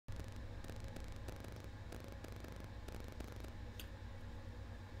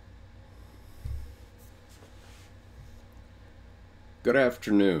Good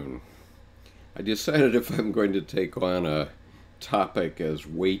afternoon. I decided if I'm going to take on a topic as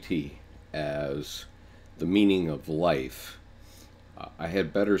weighty as the meaning of life, I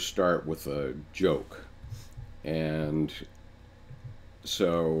had better start with a joke. And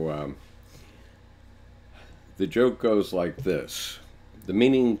so the joke goes like this. The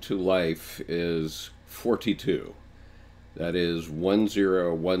meaning to life is 42. That is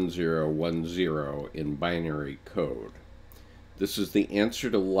 101010 in binary code. This is the answer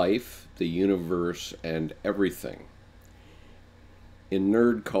to life, the universe, and everything. In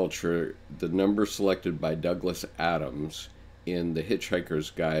nerd culture, the number selected by Douglas Adams in The Hitchhiker's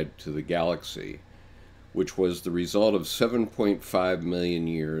Guide to the Galaxy, which was the result of 7.5 million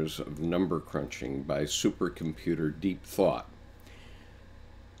years of number crunching by supercomputer Deep Thought.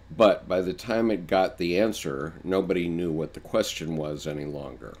 But by the time it got the answer, nobody knew what the question was any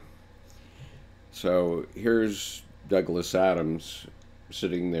longer. So here's Douglas Adams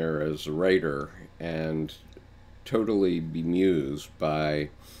sitting there as a writer and totally bemused by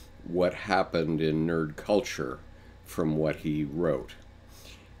what happened in nerd culture from what he wrote.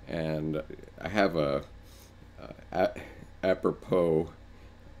 And I have a apropos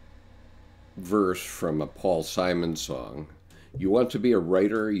verse from a Paul Simon song. You want to be a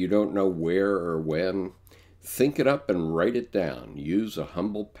writer, you don't know where or when. Think it up and write it down. Use a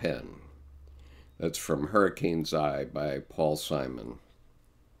humble pen. That's from Hurricane's Eye by Paul Simon.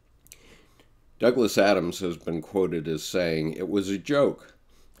 Douglas Adams has been quoted as saying, "It was a joke.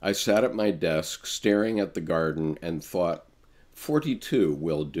 I sat at my desk staring at the garden and thought, 42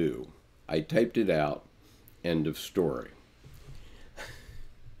 will do. I typed it out. End of story."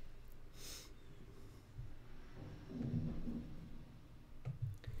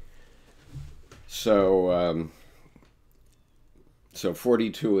 So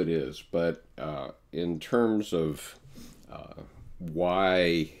 42 it is, but in terms of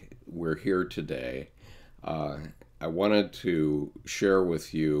why we're here today, I wanted to share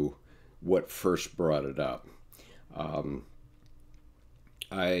with you what first brought it up.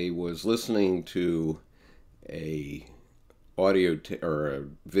 I was listening to a or a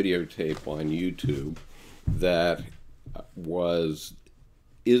videotape on YouTube that was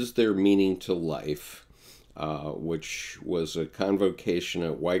 "Is There Meaning to Life?" Which was a convocation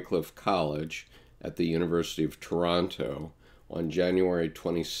at Wycliffe College at the University of Toronto on January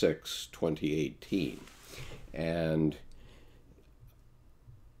 26, 2018. And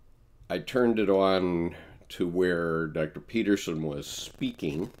I turned it on to where Dr. Peterson was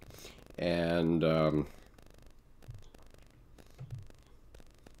speaking, and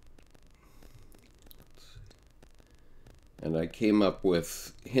I came up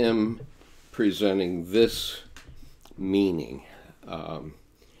with him presenting this meaning.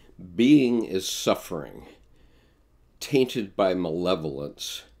 Being is suffering, tainted by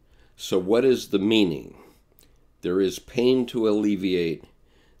malevolence. So what is the meaning? There is pain to alleviate,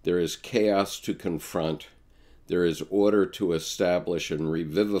 there is chaos to confront, there is order to establish and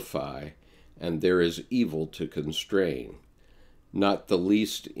revivify, and there is evil to constrain, not the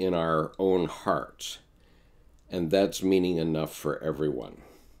least in our own hearts. And that's meaning enough for everyone.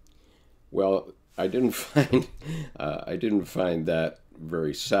 Well, I didn't find that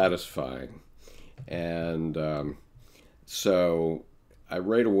very satisfying, and so I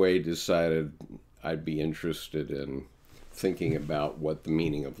right away decided I'd be interested in thinking about what the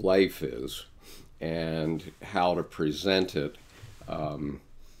meaning of life is and how to present it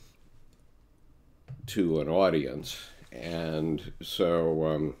to an audience. And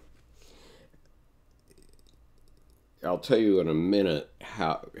so I'll tell you in a minute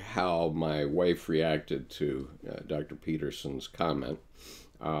how my wife reacted to Dr. Peterson's comment.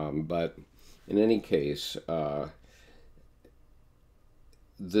 But in any case,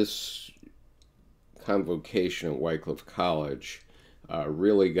 this convocation at Wycliffe College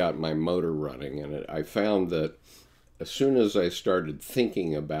really got my motor running. And I found that as soon as I started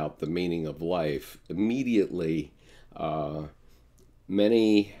thinking about the meaning of life, immediately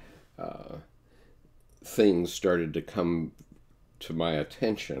many things started to come to my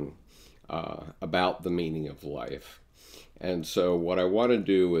attention about the meaning of life. And so what I want to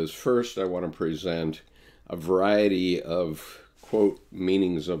do is first I want to present a variety of, quote,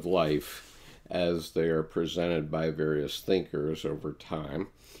 meanings of life as they are presented by various thinkers over time.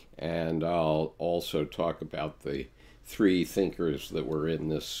 And I'll also talk about the three thinkers that were in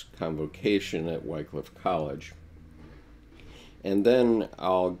this convocation at Wycliffe College. And then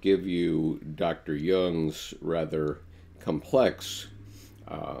I'll give you Dr. Jung's rather complex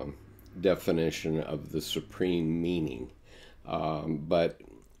definition of the supreme meaning. But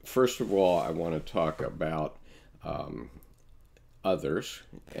first of all, I want to talk about others.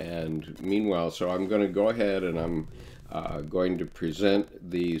 And meanwhile, so I'm going to go ahead and I'm going to present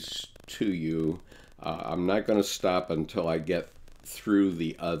these to you. I'm not going to stop until I get through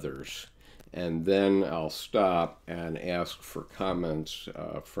the others. And then I'll stop and ask for comments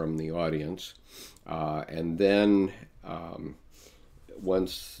from the audience. And then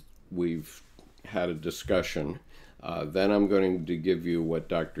once we've had a discussion, then I'm going to give you what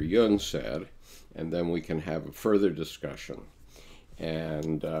Dr. Jung said, and then we can have a further discussion.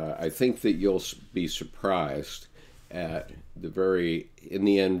 And I think that you'll be surprised at the in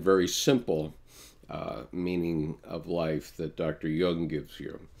the end, very simple meaning of life that Dr. Jung gives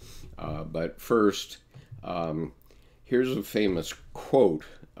you. But first, here's a famous quote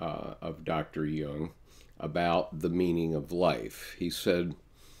of Dr. Jung about the meaning of life. He said,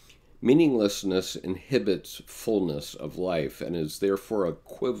 "Meaninglessness inhibits fullness of life and is therefore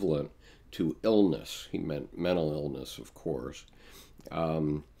equivalent to illness." He meant mental illness, of course.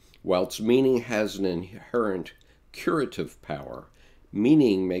 Whilst meaning has an inherent curative power,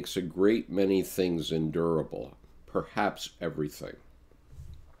 meaning makes a great many things endurable, perhaps everything.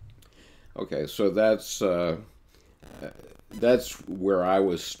 Okay, so that's where I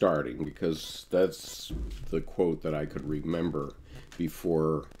was starting, because that's the quote that I could remember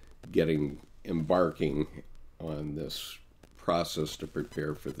before embarking on this process to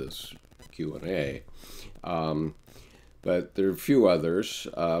prepare for this Q&A. But there are a few others.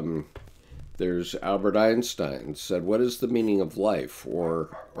 There's Albert Einstein said, "What is the meaning of life,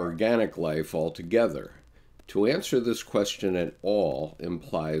 or organic life altogether? To answer this question at all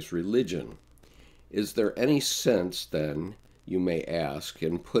implies religion. Is there any sense, then, you may ask,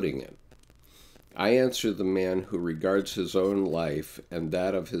 in putting it? I answer, the man who regards his own life and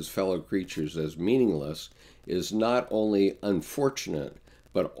that of his fellow creatures as meaningless is not only unfortunate,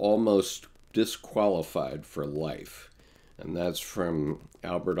 but almost disqualified for life." And that's from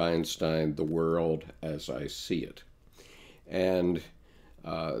Albert Einstein, The World as I See It. And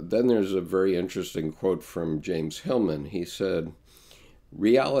then there's a very interesting quote from James Hillman. He said,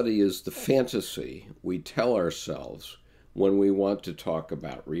 "Reality is the fantasy we tell ourselves when we want to talk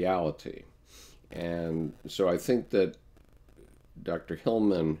about reality." And so I think that Dr.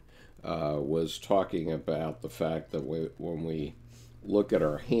 Hillman was talking about the fact that when we look at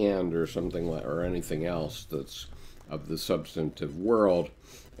our hand or something like, or anything else that's of the substantive world,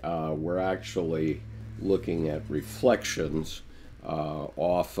 we're actually looking at reflections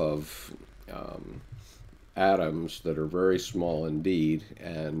off of atoms that are very small indeed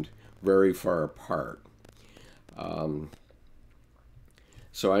and very far apart.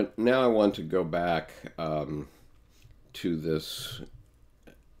 So now I want to go back to this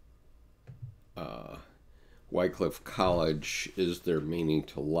Wycliffe College, Is There Meaning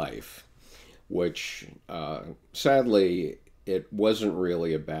to Life? Which, sadly, it wasn't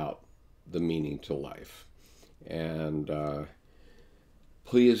really about the meaning to life. And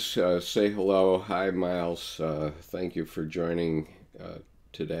please say hello. Hi, Miles. Thank you for joining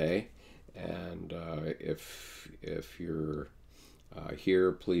today. And if you're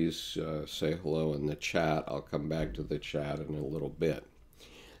here, please say hello in the chat. I'll come back to the chat in a little bit.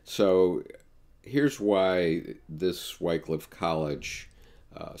 So here's why this Wycliffe College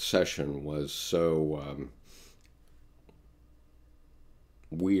session was so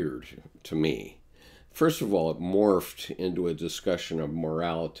weird to me. First of all, it morphed into a discussion of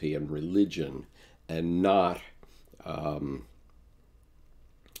morality and religion, and not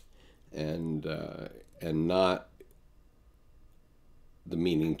not the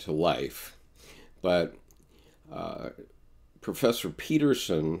meaning to life. But Professor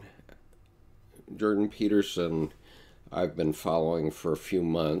Peterson, Jordan Peterson, I've been following for a few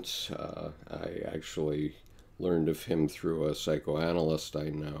months. I actually learned of him through a psychoanalyst I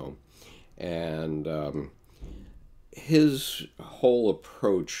know. And his whole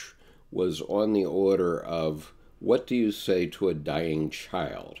approach was on the order of, what do you say to a dying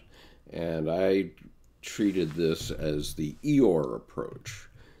child? And I treated this as the Eeyore approach.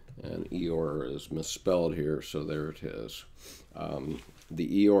 And Eeyore is misspelled here, so there it is.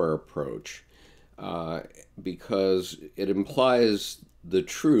 The Eeyore approach. Because it implies the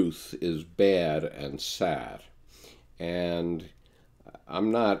truth is bad and sad. And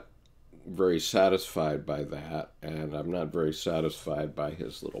I'm not very satisfied by that, and I'm not very satisfied by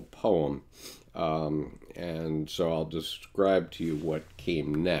his little poem. And so I'll describe to you what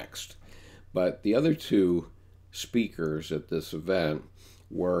came next. But the other two speakers at this event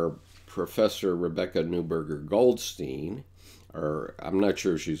were Professor Rebecca Newberger Goldstein, or I'm not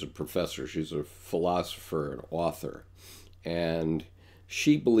sure she's a professor, she's a philosopher and author. And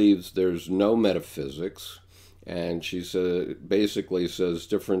she believes there's no metaphysics, And she basically says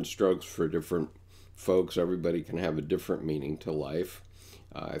different strokes for different folks. Everybody can have a different meaning to life.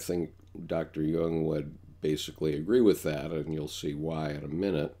 I think Dr. Jung would basically agree with that, and you'll see why in a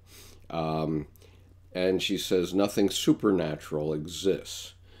minute. And she says nothing supernatural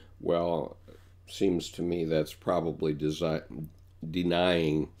exists. Well, seems to me that's probably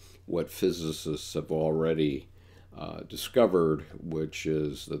denying what physicists have already discovered, which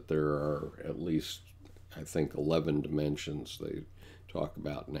is that there are at least, I think, 11 dimensions they talk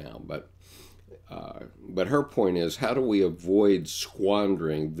about now. But her point is, how do we avoid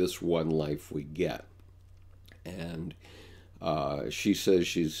squandering this one life we get? And she says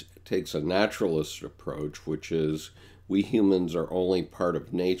she takes a naturalist approach, which is we humans are only part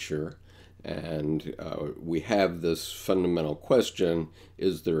of nature, and we have this fundamental question,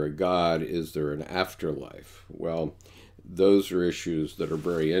 is there a God? Is there an afterlife? Well, those are issues that are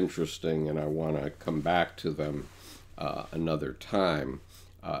very interesting, and I want to come back to them another time,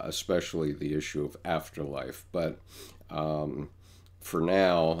 especially the issue of afterlife. But for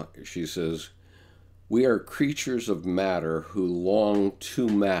now, she says, we are creatures of matter who long to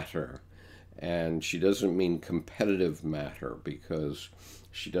matter. And she doesn't mean competitive matter, because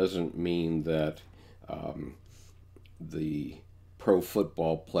she doesn't mean that the pro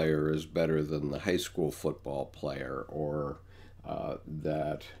football player is better than the high school football player, or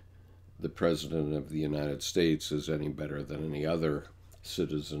that the President of the United States is any better than any other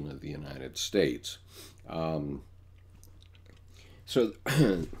citizen of the United States. So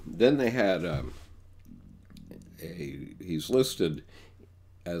then they had he's listed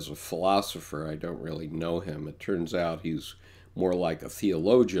as a philosopher. I don't really know him. It turns out he's more like a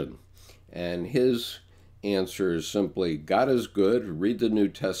theologian. And his answer is simply, God is good, read the New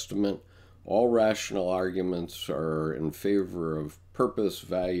Testament. All rational arguments are in favor of purpose,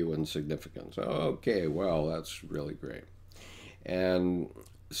 value, and significance. Okay, well, that's really great. And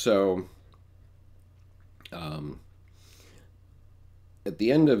so at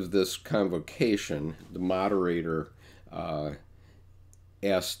the end of this convocation, the moderator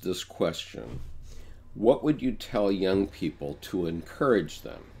asked this question: what would you tell young people to encourage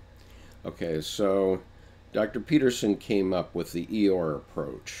them? Okay, so Dr. Peterson came up with the Eeyore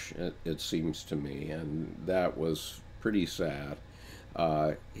approach, it seems to me, and that was pretty sad.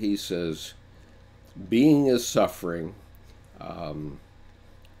 He says, being is suffering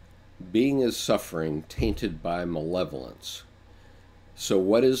tainted by malevolence. So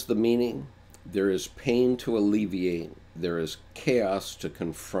what is the meaning? There is pain to alleviate, there is chaos to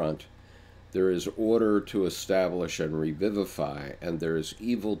confront, there is order to establish and revivify, and there is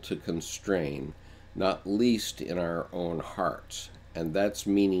evil to constrain, not least in our own hearts. And that's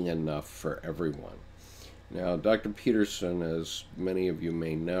meaning enough for everyone. Now, Dr. Peterson, as many of you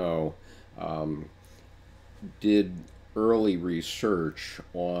may know, did early research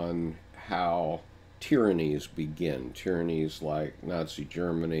on how tyrannies begin. Tyrannies like Nazi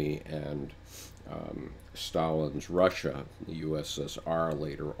Germany and Stalin's Russia, the USSR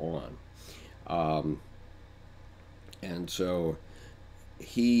later on. And so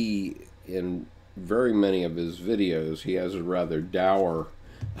he, in very many of his videos, he has a rather dour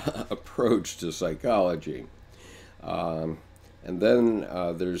approach to psychology. And then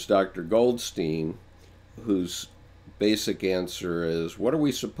there's Dr. Goldstein, whose basic answer is, what are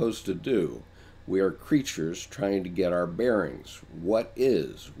we supposed to do? We are creatures trying to get our bearings. What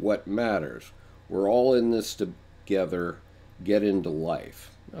is? What matters? We're all in this together. Get into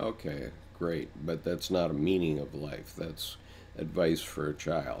life. Okay, great, but that's not a meaning of life. That's advice for a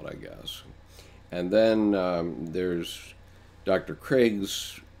child, I guess. And then there's Dr.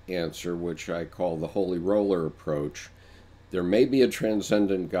 Craig's answer, which I call the holy roller approach. There may be a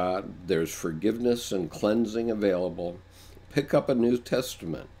transcendent God. There's forgiveness and cleansing available. Pick up a New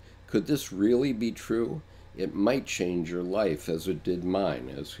Testament. Could this really be true? It might change your life, as it did mine,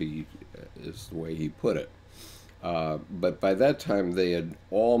 is the way he put it. But by that time, they had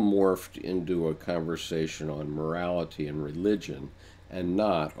all morphed into a conversation on morality and religion, and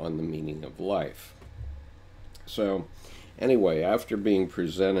not on the meaning of life. So, anyway, after being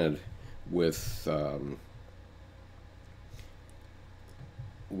presented with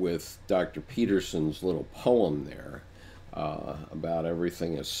Dr. Peterson's little poem there about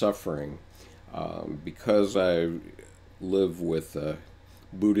everything is suffering, because I live with a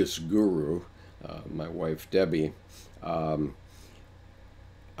Buddhist guru, my wife Debbie, I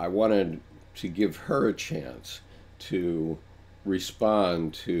wanted to give her a chance to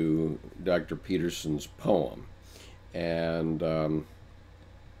respond to Dr. Peterson's poem. And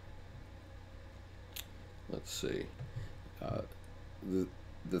let's see.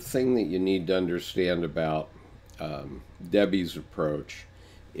 The thing that you need to understand about Debbie's approach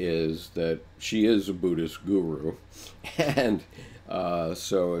is that she is a Buddhist guru, and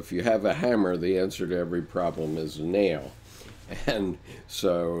so if you have a hammer, the answer to every problem is a nail. And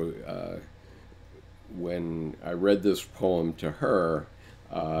so when I read this poem to her,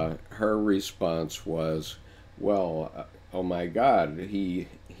 her response was, well, oh my God, he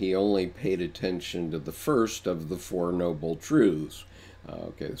only paid attention to the first of the Four Noble Truths.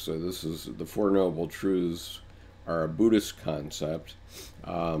 Okay, so this is the Four Noble Truths are a Buddhist concept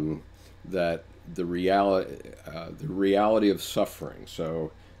that the reality of suffering.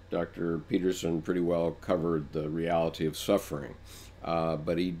 So Dr. Peterson pretty well covered the reality of suffering,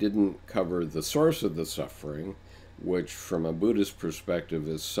 but he didn't cover the source of the suffering, which from a Buddhist perspective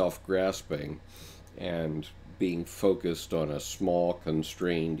is self-grasping and being focused on a small,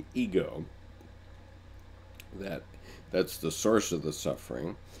 constrained ego. That's the source of the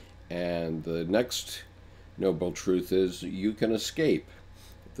suffering. And the next noble truth is you can escape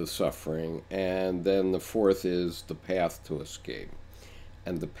the suffering. And then the fourth is the path to escape.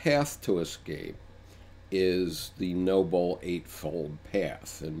 And the path to escape is the Noble Eightfold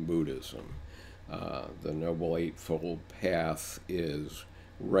Path in Buddhism. The Noble Eightfold Path is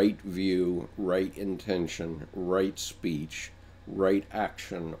right view, right intention, right speech, right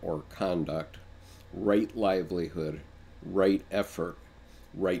action or conduct, right livelihood, right effort,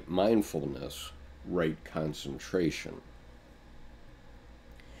 right mindfulness, right concentration.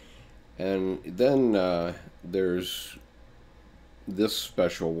 And then there's this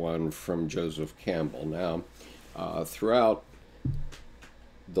special one from Joseph Campbell. Now, throughout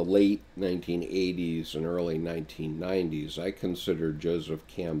the late 1980s and early 1990s, I considered Joseph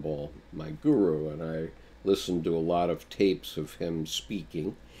Campbell my guru, and I listened to a lot of tapes of him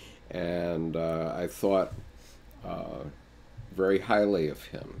speaking, and I thought very highly of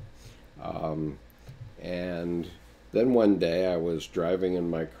him. And then one day I was driving in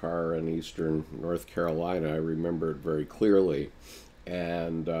my car in eastern North Carolina. I remember it very clearly,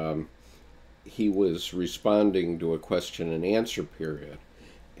 and he was responding to a question and answer period.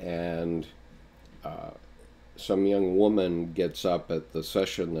 And some young woman gets up at the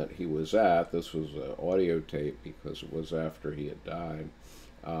session that he was at. This was an audio tape because it was after he had died.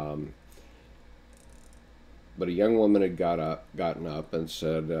 But a young woman had gotten up and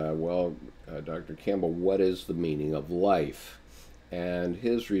said, well, Dr. Campbell, what is the meaning of life? And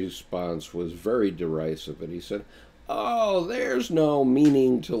his response was very derisive. And he said, oh, there's no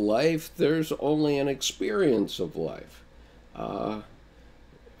meaning to life. There's only an experience of life.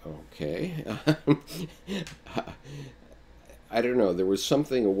 Okay. I don't know. There was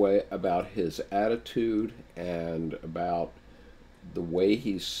something about his attitude and about the way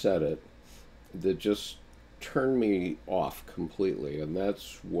he said it that just turned me off completely. And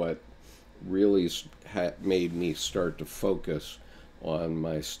that's what really made me start to focus on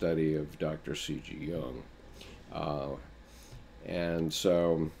my study of Dr. C.G. Jung. And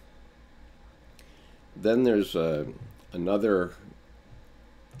so then there's another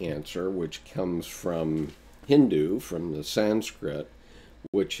answer, which comes from Hindu, from the Sanskrit,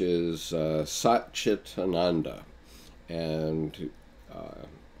 which is Sat Chit Ananda. And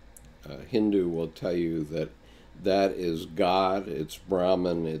Hindu will tell you that that is God, it's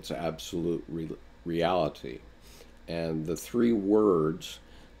Brahman, it's absolute reality. And the three words,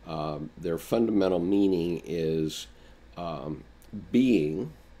 their fundamental meaning is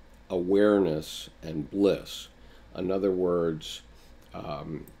being, awareness, and bliss. In other words,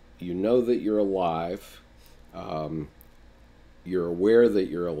 you know that you're alive, you're aware that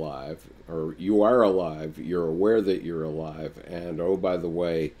you're alive, or you are alive, you're aware that you're alive, and oh, by the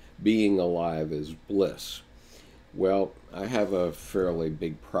way, being alive is bliss. Well, I have a fairly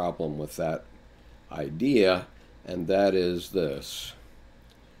big problem with that idea, and that is this.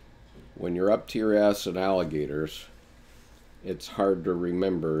 When you're up to your ass in alligators, it's hard to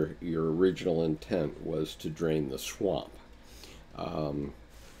remember your original intent was to drain the swamp.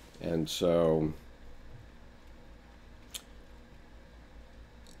 And so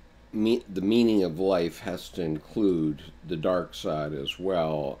the meaning of life has to include the dark side as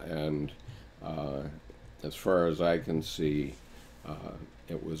well. And as far as I can see,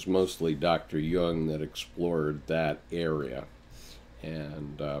 it was mostly Dr. Jung that explored that area.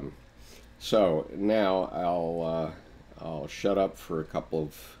 And so now I'll shut up for a couple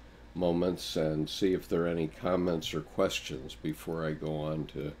of moments and see if there are any comments or questions before I go on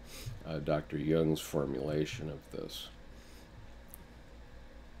to Dr. Jung's formulation of this.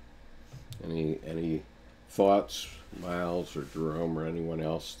 Any thoughts, Miles or Jerome or anyone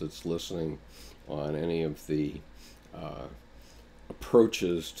else that's listening on any of the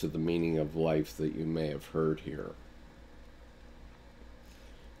approaches to the meaning of life that you may have heard here?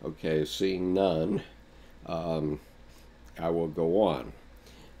 Okay, seeing none, I will go on.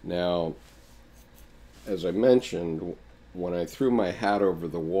 Now, as I mentioned, when I threw my hat over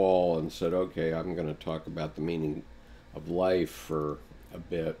the wall and said, okay, I'm going to talk about the meaning of life for a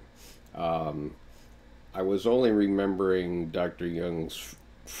bit, I was only remembering Dr. Jung's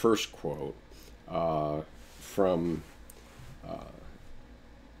first quote from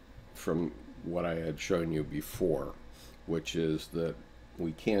what I had shown you before, which is that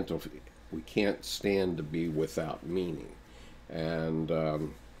we can't stand to be without meaning. And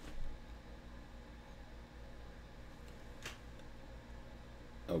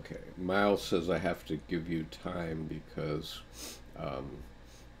okay, Miles says I have to give you time because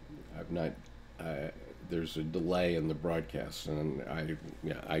I've not. There's a delay in the broadcast, and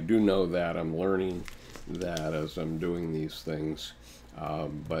I do know that. I'm learning that as I'm doing these things,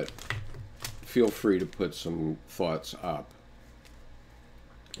 but feel free to put some thoughts up.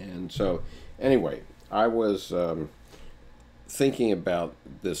 And so, anyway, I was thinking about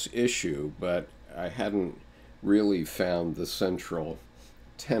this issue, but I hadn't really found the central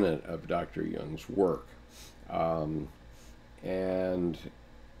tenet of Dr. Jung's work. And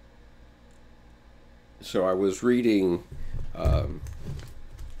so I was reading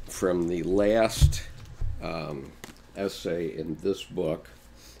from the last essay in this book,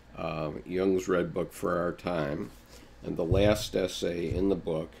 Jung's Red Book for Our Time, and the last essay in the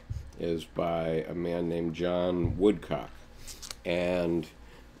book is by a man named John Woodcock. And,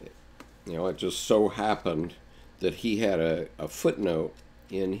 you know, it just so happened that he had a footnote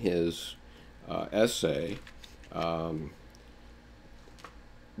in his essay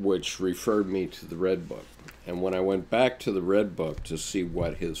which referred me to the Red Book. And when I went back to the Red Book to see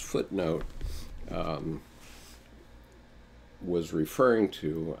what his footnote was referring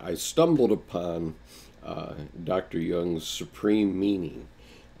to, I stumbled upon Dr. Jung's supreme meaning.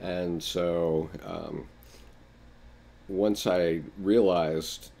 And so once I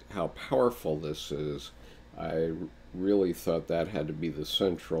realized how powerful this is, I really thought that had to be the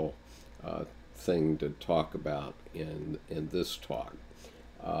central thing to talk about in this talk.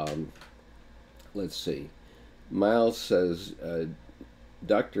 Let's see. Miles says,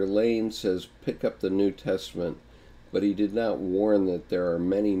 Dr. Lane says, pick up the New Testament, but he did not warn that there are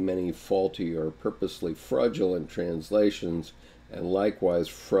many, many faulty or purposely fraudulent translations, and likewise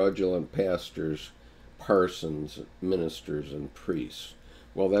fraudulent pastors, parsons, ministers, and priests.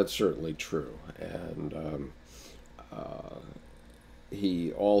 Well, that's certainly true. And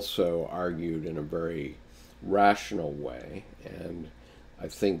he also argued in a very rational way, and I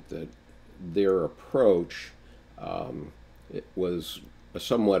think that their approach, it was a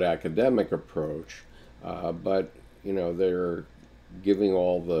somewhat academic approach, but you know, they're giving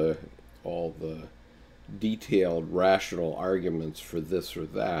all the detailed rational arguments for this or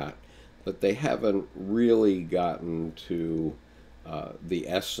that, but they haven't really gotten to the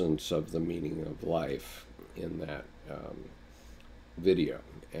essence of the meaning of life in that video.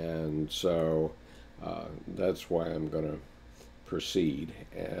 And so that's why I'm going to proceed.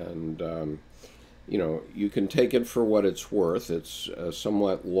 And you know, you can take it for what it's worth. It's a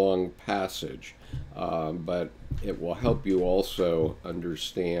somewhat long passage, but it will help you also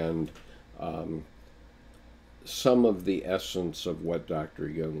understand some of the essence of what Dr.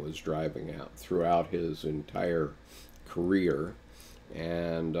 Jung was driving out throughout his entire career.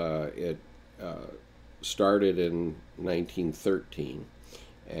 And it started in 1913,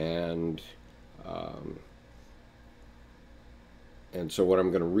 and so what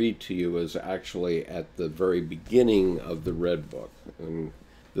I'm going to read to you is actually at the very beginning of the Red Book. And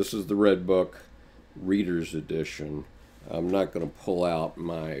this is the Red Book Reader's Edition. I'm not going to pull out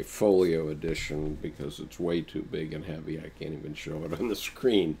my Folio edition because it's way too big and heavy. I can't even show it on the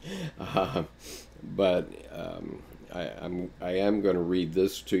screen. But I am going to read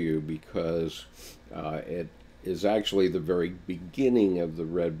this to you because it is actually the very beginning of the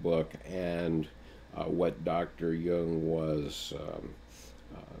Red Book, and what Dr. Jung was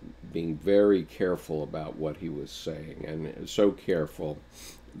being very careful about what he was saying, and so careful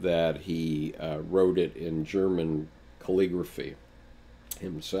that he wrote it in German calligraphy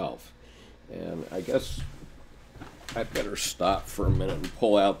himself. And I guess I better stop for a minute and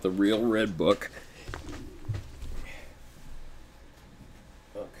pull out the real Red Book.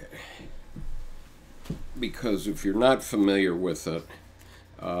 Okay. Because if you're not familiar with it,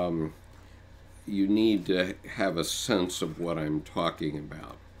 you need to have a sense of what I'm talking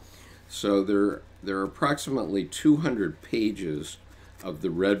about. So there are approximately 200 pages of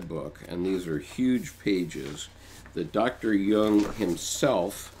the Red Book, and these are huge pages that Dr. Jung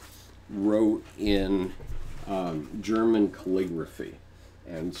himself wrote in German calligraphy.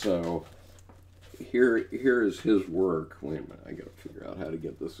 And so here is his work. Wait a minute, I got to figure out how to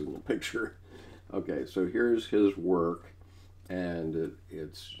get this in the picture. Okay, so here's his work, and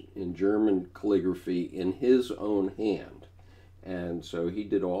it's in German calligraphy in his own hand. And so he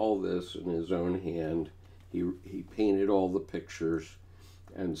did all this in his own hand. He painted all the pictures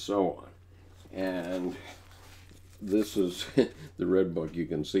and so on. And this is the Red Book. You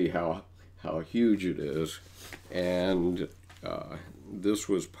can see how huge it is. And this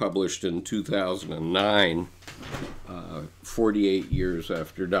was published in 2009, 48 years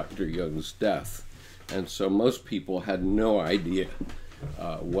after Dr. Jung's death. And so most people had no idea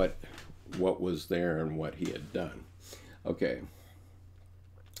what was there and what he had done. Okay.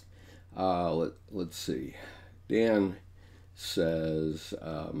 Let's see. Dan says,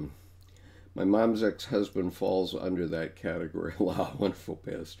 my mom's ex-husband falls under that category. Wow, wonderful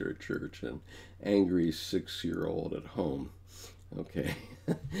pastor at church and angry 6-year-old at home. Okay.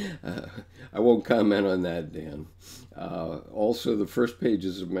 I won't comment on that, Dan. Also, the first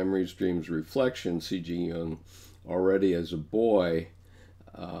pages of Memories, Dreams, Reflection, C.G. Jung already as a boy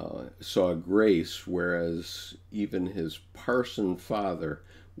saw grace, whereas even his parson father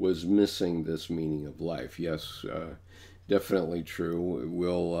was missing this meaning of life. Yes, definitely true.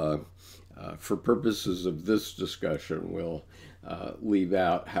 We'll, for purposes of this discussion, we'll leave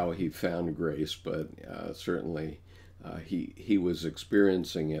out how he found grace, but certainly he was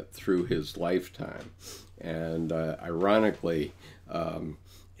experiencing it through his lifetime. And ironically,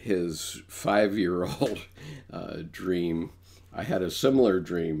 his 5-year-old dream, I had a similar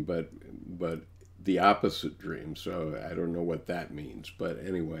dream, but the opposite dream, so I don't know what that means. But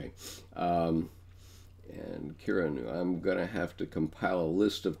anyway, and Kieran, I'm going to have to compile a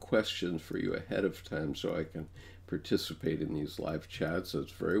list of questions for you ahead of time so I can participate in these live chats.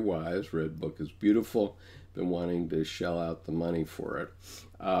 That's very wise. Red Book is beautiful. Been wanting to shell out the money for it.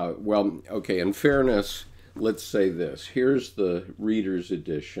 Well, okay, in fairness, let's say this. Here's the reader's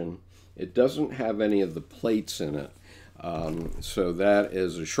edition. It doesn't have any of the plates in it. So that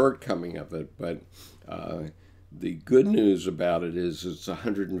is a shortcoming of it, but the good news about it is it's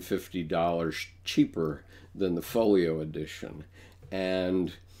 $150 cheaper than the Folio edition.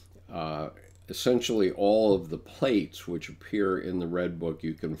 And essentially all of the plates which appear in the Red Book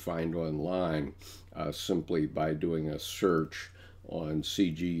you can find online simply by doing a search on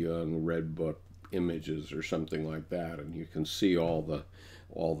C.G. Jung Red Book images or something like that, and you can see all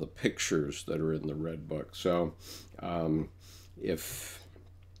the pictures that are in the Red Book. So if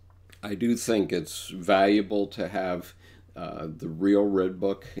I do think it's valuable to have the real Red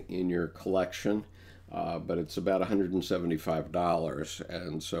Book in your collection, but it's about $175,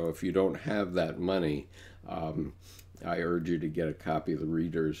 and so if you don't have that money, I urge you to get a copy of the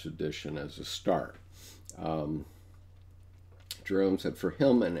Reader's Edition as a start. Jerome said, for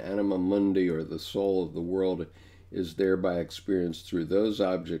him, an anima mundi, or the soul of the world, is thereby experienced through those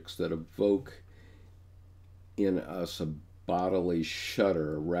objects that evoke in us a bodily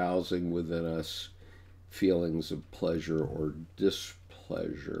shudder, arousing within us feelings of pleasure or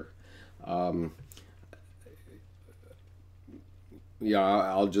displeasure. Yeah,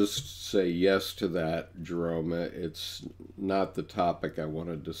 I'll just say yes to that, Jerome. It's not the topic I want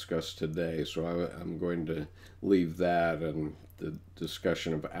to discuss today, so I'm going to leave that and the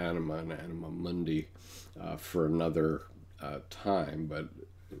discussion of anima and anima mundi for another time, but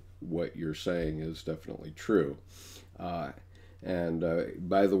what you're saying is definitely true. And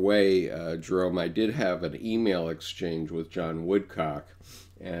by the way, Jerome, I did have an email exchange with John Woodcock,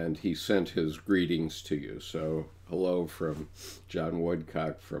 and he sent his greetings to you. So hello from John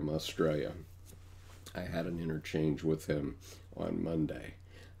Woodcock from Australia. I had an interchange with him on Monday.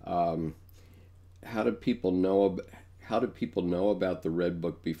 How did people know about the Red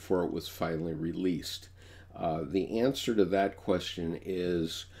Book before it was finally released? The answer to that question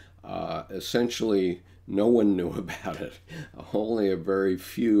is essentially no one knew about it. Only a very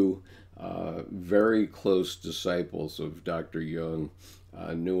few very close disciples of Dr. Jung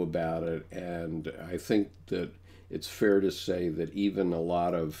knew about it, and I think that it's fair to say that even a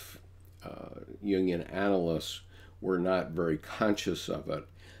lot of Jungian analysts were not very conscious of it,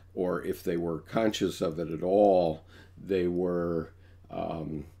 or if they were conscious of it at all, they were,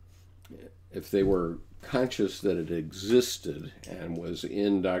 if they were conscious that it existed and was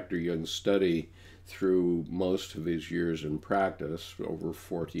in Dr. Jung's study through most of his years in practice, over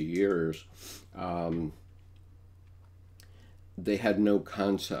 40 years, they had no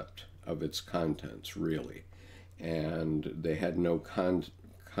concept of its contents, really. And they had no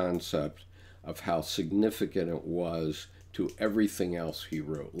concept of how significant it was to everything else he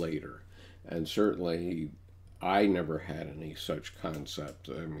wrote later. And certainly, I never had any such concept.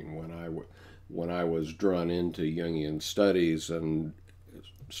 I mean, when I was drawn into Jungian studies and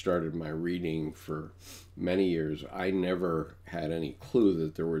started my reading for many years, I never had any clue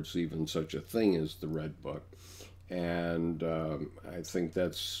that there was even such a thing as the Red Book. And I think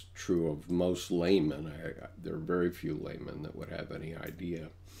that's true of most laymen. There are very few laymen that would have any idea.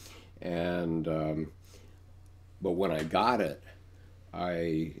 And but when I got it,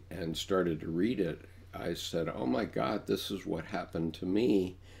 and started to read it, I said, "Oh my God, this is what happened to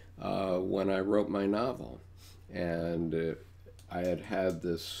me when I wrote my novel." And I had had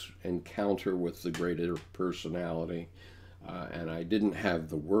this encounter with the greater personality, and I didn't have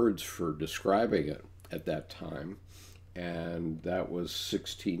the words for describing it at that time, and that was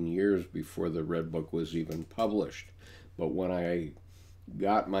 16 years before the Red Book was even published. But when I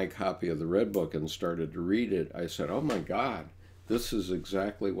got my copy of the Red Book and started to read it, I said, "Oh my God, this is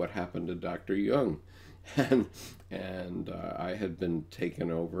exactly what happened to Dr. Jung." And I had been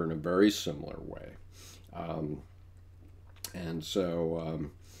taken over in a very similar way. And so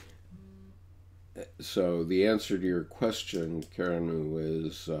the answer to your question, Karanu,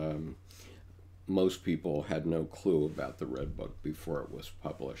 is most people had no clue about the Red Book before it was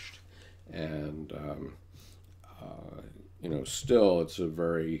published. And, still it's a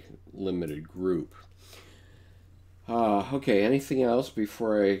very limited group. Okay, anything else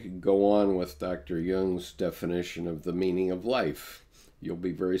before I go on with Dr. Jung's definition of the meaning of life? You'll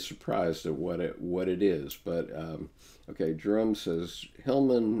be very surprised at what it is. But, okay, Jerome says,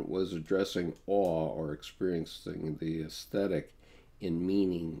 Hillman was addressing awe or experiencing the aesthetic in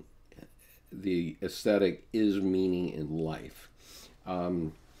meaning. The aesthetic is meaning in life.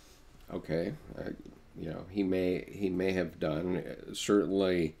 Okay, he may have done.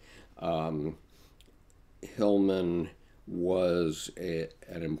 Certainly, Hillman was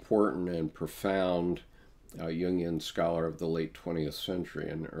an important and profound Jungian scholar of the late 20th century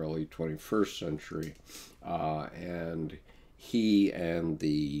and early 21st century. And he and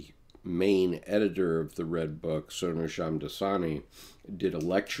the main editor of the Red Book, Sonu Shamdasani, did a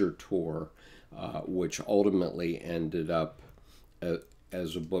lecture tour, which ultimately ended up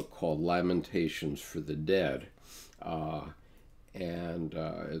as a book called Lamentations for the Dead. And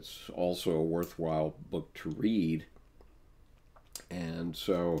it's also a worthwhile book to read. And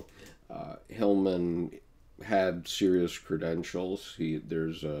so Hillman had serious credentials.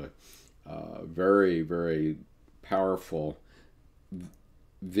 There's a very, very powerful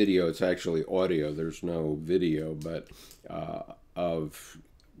video. It's actually audio. There's no video, but of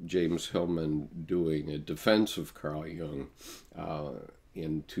James Hillman doing a defense of Carl Jung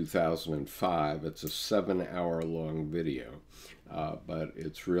in 2005. It's a 7-hour-long video, but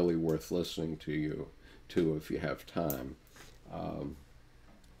it's really worth listening to if you have time.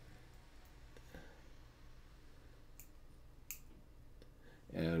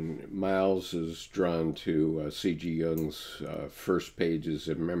 And Miles is drawn to C.G. Jung's first pages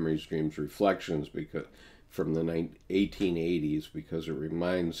in Memories, Dreams, Reflections from the 1880s, because it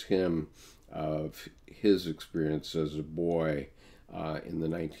reminds him of his experience as a boy in the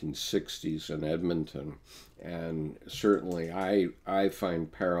 1960s in Edmonton. And certainly I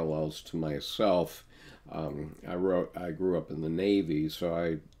find parallels to myself. I grew up in the Navy, so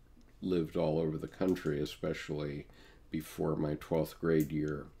I lived all over the country, especially before my 12th grade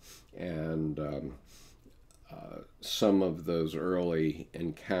year. And some of those early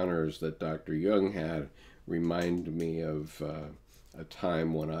encounters that Dr. Jung had remind me of a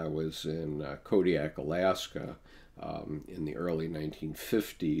time when I was in Kodiak, Alaska in the early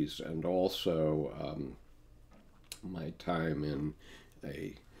 1950s, and also my time in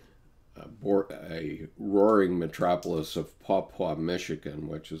a roaring metropolis of Paw Paw, Michigan,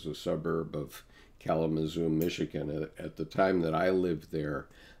 which is a suburb of Kalamazoo, Michigan. At the time that I lived there,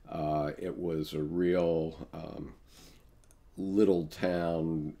 it was a real little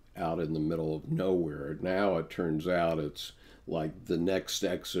town out in the middle of nowhere. Now it turns out it's like the next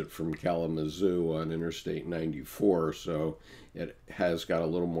exit from Kalamazoo on Interstate 94, so it has got a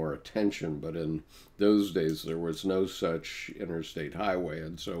little more attention. But in those days, there was no such interstate highway,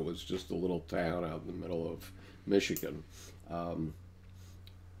 and so it was just a little town out in the middle of Michigan.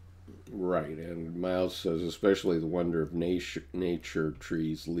 Right, and Miles says, especially the wonder of nature,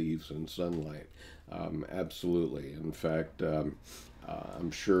 trees, leaves, and sunlight. Absolutely. In fact,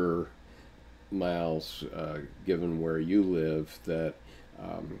 I'm sure, Miles, given where you live, that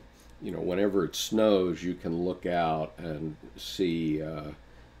whenever it snows, you can look out and see a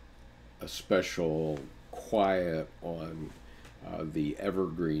special quiet on the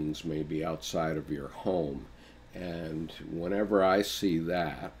evergreens, maybe outside of your home. And whenever I see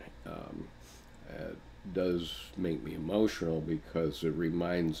that, does make me emotional because it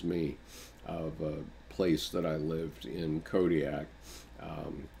reminds me of a place that I lived in Kodiak,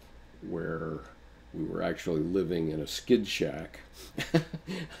 where we were actually living in a skid shack,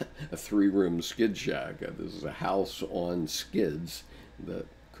 a 3-room skid shack. This is a house on skids that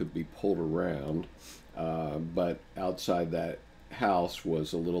could be pulled around, but outside that house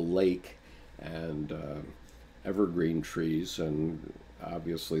was a little lake and evergreen trees, and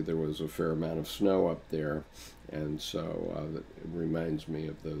obviously there was a fair amount of snow up there, and so it reminds me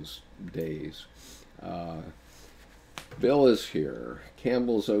of those days. Bill is here.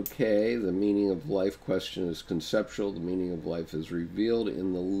 Campbell's okay. The meaning of life question is conceptual. The meaning of life is revealed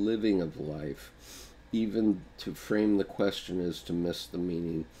in the living of life. Even to frame the question is to miss the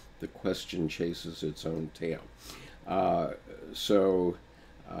meaning. The question chases its own tail.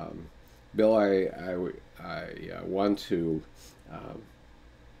 Bill, I want to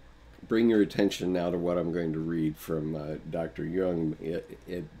bring your attention now to what I'm going to read from Dr. Jung.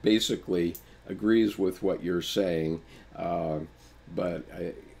 It basically agrees with what you're saying, but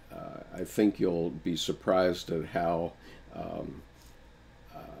I think you'll be surprised at how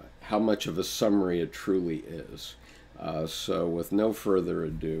much of a summary it truly is. So with no further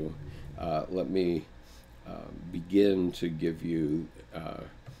ado, let me begin to give you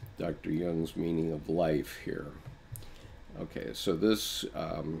Dr. Jung's meaning of life here. Okay, so this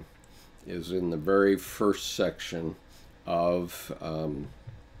is in the very first section of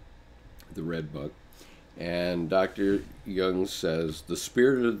the Red Book, and Dr. Jung says, "The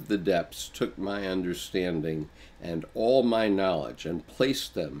spirit of the depths took my understanding and all my knowledge and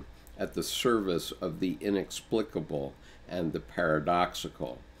placed them at the service of the inexplicable and the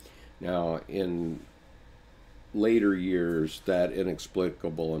paradoxical." Now, in later years, that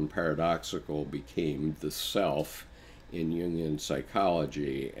inexplicable and paradoxical became the self in Jungian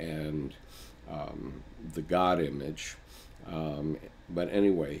psychology and the God image. But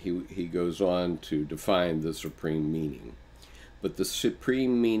anyway, he goes on to define the supreme meaning. But the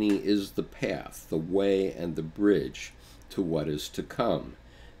supreme meaning is the path, the way, and the bridge to what is to come.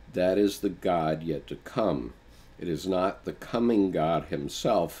 That is the God yet to come. It is not the coming God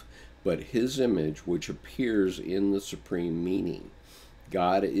himself, but his image which appears in the supreme meaning.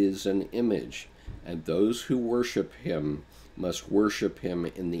 God is an image, and those who worship him must worship him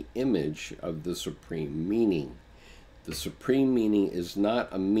in the image of the supreme meaning. The supreme meaning is not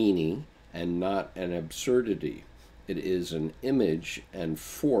a meaning and not an absurdity. It is an image and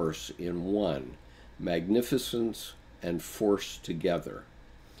force in one, magnificence and force together.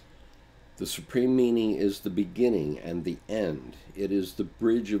 The supreme meaning is the beginning and the end. It is the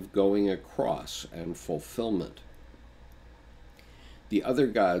bridge of going across and fulfillment. The other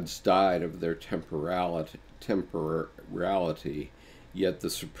gods died of their temporality, yet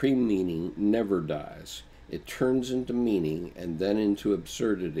the supreme meaning never dies. It turns into meaning and then into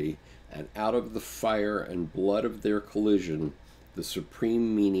absurdity, and out of the fire and blood of their collision, the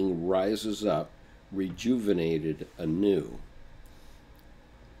supreme meaning rises up, rejuvenated anew.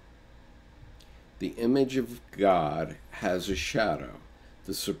 The image of God has a shadow.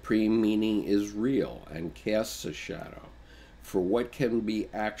 The supreme meaning is real and casts a shadow. For what can be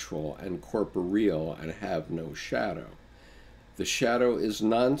actual and corporeal and have no shadow? The shadow is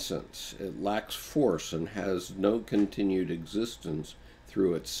nonsense. It lacks force and has no continued existence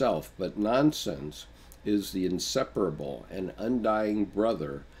through itself, but nonsense is the inseparable and undying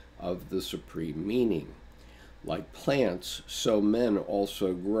brother of the supreme meaning. Like plants, so men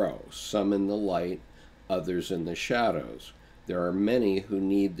also grow, some in the light, others in the shadows. There are many who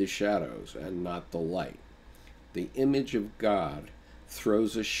need the shadows and not the light. The image of God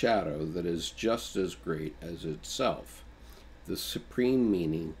throws a shadow that is just as great as itself. The supreme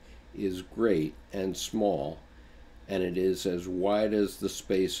meaning is great and small, and it is as wide as the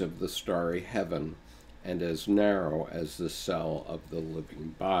space of the starry heaven and as narrow as the cell of the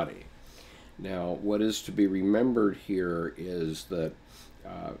living body. Now, what is to be remembered here is that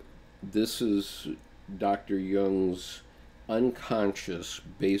this is Dr. Jung's unconscious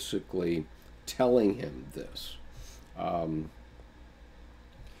basically telling him this.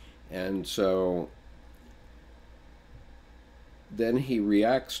 And so then he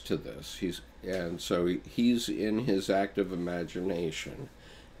reacts to this. He's in his active imagination,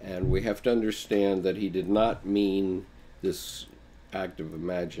 and we have to understand that he did not mean this active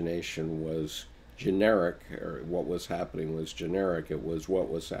imagination was generic, or what was happening was generic. It was what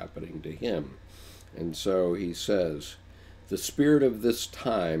was happening to him. And so he says, "The spirit of this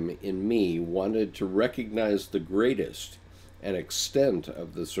time in me wanted to recognize the greatest and extent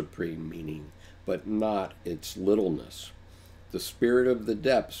of the supreme meaning, but not its littleness. The spirit of the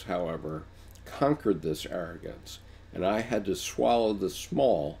depths, however, conquered this arrogance, and I had to swallow the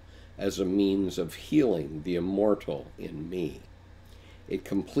small as a means of healing the immortal in me. It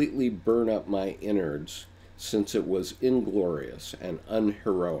completely burned up my innards, since it was inglorious and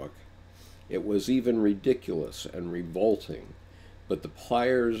unheroic. It was even ridiculous and revolting, but the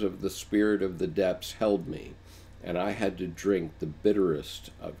pliers of the spirit of the depths held me, and I had to drink the bitterest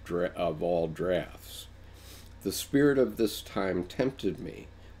of all draughts. The spirit of this time tempted me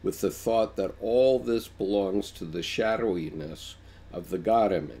with the thought that all this belongs to the shadowiness of the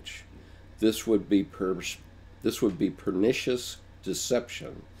God image. This would be pernicious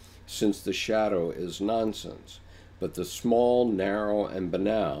deception, since the shadow is nonsense, but the small, narrow, and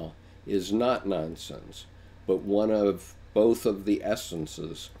banal is not nonsense, but one of both of the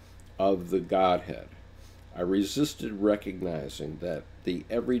essences of the Godhead. I resisted recognizing that the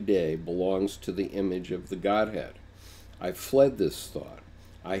everyday belongs to the image of the Godhead. I fled this thought.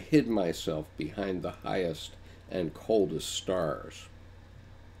 I hid myself behind the highest and coldest stars.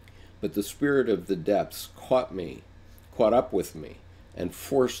 But the spirit of the depths caught up with me, and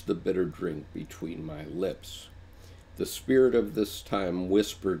forced the bitter drink between my lips. The spirit of this time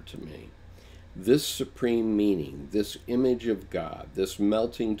whispered to me, this supreme meaning, this image of God, this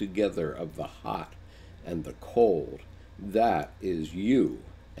melting together of the hot and the cold, that is you,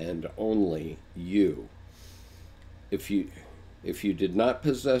 and only you. If you did not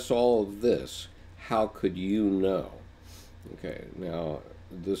possess all of this, how could you know? Okay, now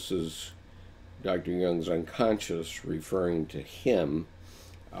this is Dr. Jung's unconscious referring to him,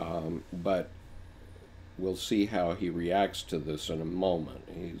 but we'll see how he reacts to this in a moment.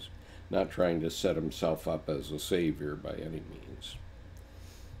 He's not trying to set himself up as a savior by any means.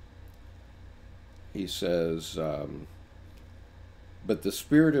 He says, but the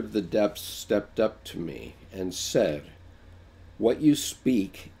spirit of the depths stepped up to me and said, what you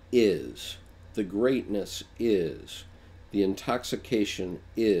speak is, the greatness is, the intoxication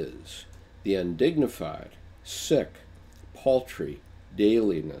is, the undignified, sick, paltry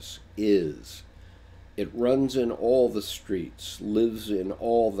dailiness is. It runs in all the streets, lives in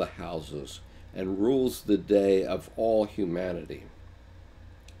all the houses, and rules the day of all humanity.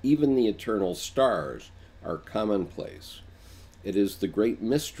 Even the eternal stars are commonplace. It is the great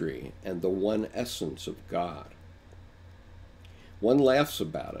mystery and the one essence of God. One laughs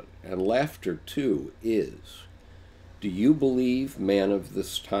about it, and laughter, too, is. Do you believe, man of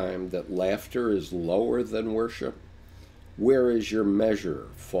this time, that laughter is lower than worship? Where is your measure,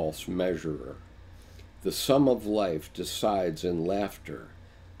 false measurer? The sum of life decides in laughter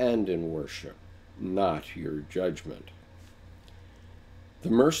and in worship, not your judgment.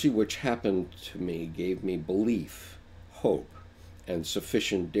 The mercy which happened to me gave me belief, hope, and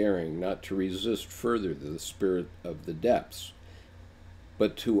sufficient daring not to resist further the spirit of the depths,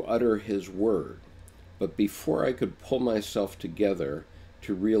 but to utter his word. But before I could pull myself together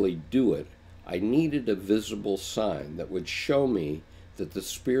to really do it, I needed a visible sign that would show me that the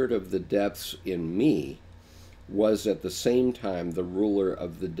spirit of the depths in me was at the same time the ruler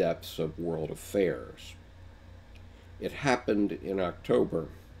of the depths of world affairs. It happened in October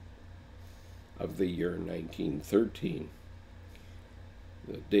of the year 1913.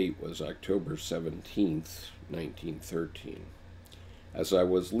 The date was October 17th, 1913. As I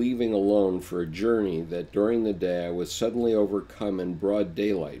was leaving alone for a journey that during the day I was suddenly overcome in broad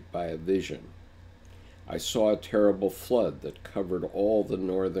daylight by a vision. I saw a terrible flood that covered all the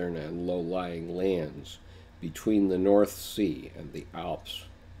northern and low-lying lands between the North Sea and the Alps.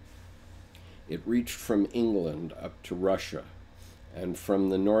 It reached from England up to Russia, and from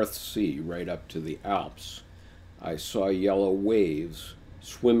the North Sea right up to the Alps. I saw yellow waves,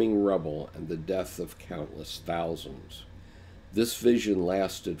 swimming rubble, and the death of countless thousands. This vision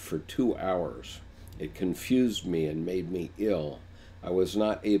lasted for 2 hours. It confused me and made me ill. I was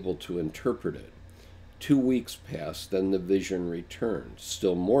not able to interpret it. 2 weeks passed, then the vision returned,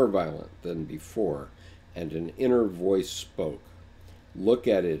 still more violent than before, and an inner voice spoke. Look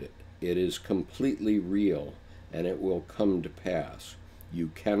at it. It is completely real, and it will come to pass.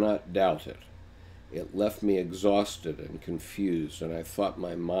 You cannot doubt it. It left me exhausted and confused, and I thought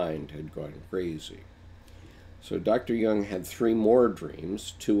my mind had gone crazy. So Dr. Jung had 3 more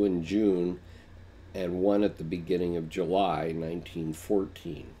dreams, 2 in June and 1 at the beginning of July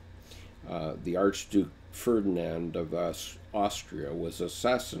 1914. The Archduke Ferdinand of Austria was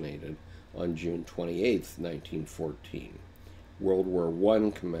assassinated on June 28, 1914. World War I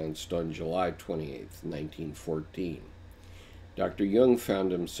commenced on July 28, 1914. Dr. Jung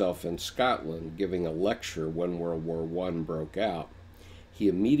found himself in Scotland giving a lecture when World War I broke out. He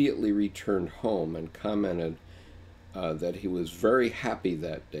immediately returned home and commented that he was very happy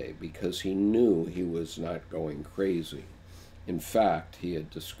that day because he knew he was not going crazy. In fact, he had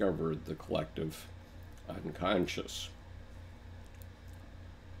discovered the collective unconscious.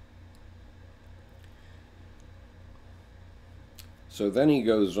 So then he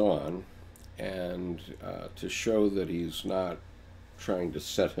goes on, and to show that he's not trying to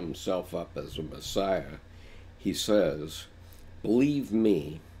set himself up as a messiah, he says, "Believe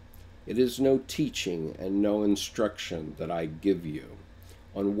me, it is no teaching and no instruction that I give you.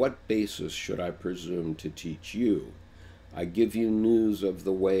 On what basis should I presume to teach you? I give you news of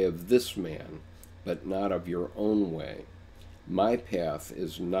the way of this man, but not of your own way. My path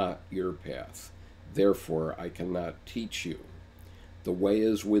is not your path, therefore I cannot teach you. The way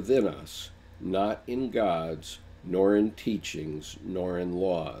is within us, not in gods, nor in teachings, nor in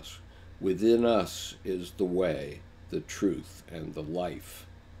laws. Within us is the way, the truth, and the life.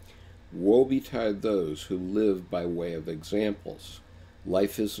 Woe betide those who live by way of examples.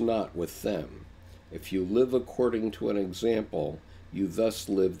 Life is not with them. If you live according to an example, you thus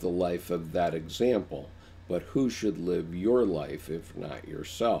live the life of that example. But who should live your life if not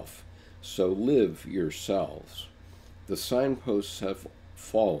yourself? So live yourselves. The signposts have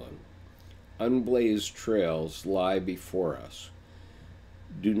fallen. Unblazed trails lie before us.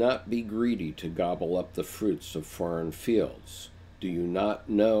 Do not be greedy to gobble up the fruits of foreign fields. Do you not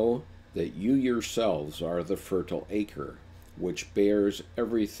know that you yourselves are the fertile acre, which bears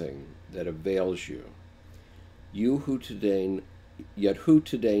everything that avails you? Yet who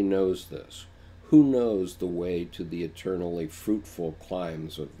today knows this? Who knows the way to the eternally fruitful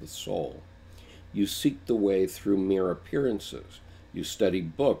climes of the soul? You seek the way through mere appearances. You study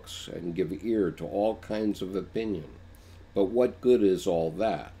books and give ear to all kinds of opinion. But what good is all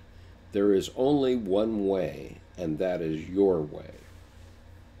that? There is only one way, and that is your way.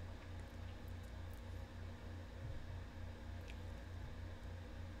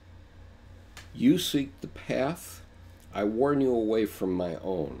 You seek the path? I warn you away from my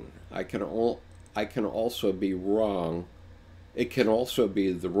own. I can also be wrong. It can also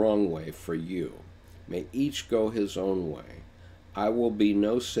be the wrong way for you. May each go his own way. I will be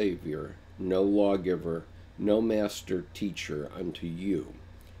no savior, no lawgiver, no master teacher unto you.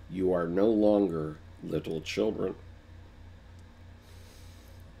 You are no longer little children.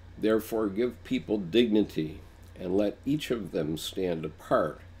 Therefore give people dignity, and let each of them stand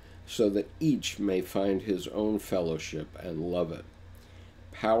apart, so that each may find his own fellowship and love it.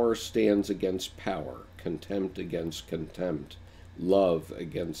 Power stands against power, contempt against contempt, love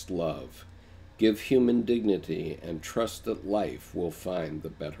against love. Give human dignity and trust that life will find the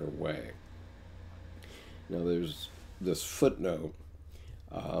better way." Now there's this footnote.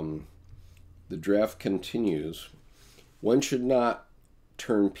 The draft continues, "One should not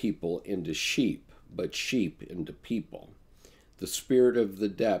turn people into sheep, but sheep into people. The spirit of the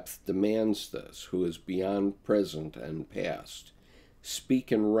depth demands this, who is beyond present and past.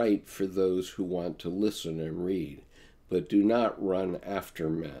 Speak and write for those who want to listen and read, but do not run after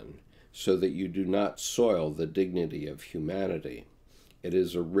men, so that you do not soil the dignity of humanity. It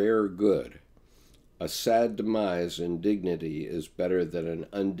is a rare good. A sad demise in dignity is better than an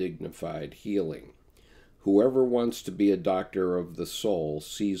undignified healing. Whoever wants to be a doctor of the soul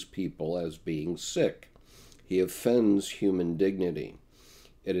sees people as being sick. He offends human dignity.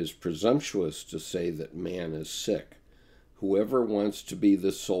 It is presumptuous to say that man is sick. Whoever wants to be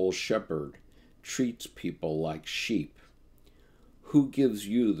the soul shepherd treats people like sheep. Who gives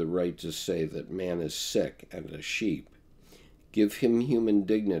you the right to say that man is sick and a sheep? Give him human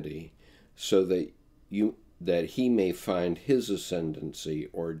dignity, so that he may find his ascendancy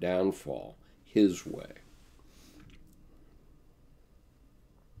or downfall his way."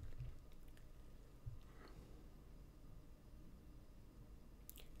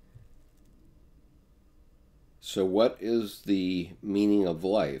 So what is the meaning of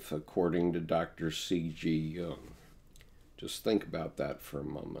life according to Dr. C.G. Jung? Just think about that for a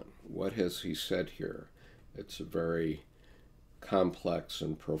moment. What has he said here? It's a very complex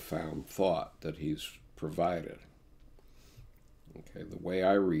and profound thought that he's provided. Okay, the way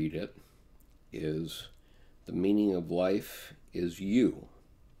I read it is the meaning of life is you.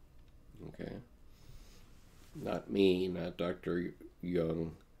 Okay? Not me, not Dr.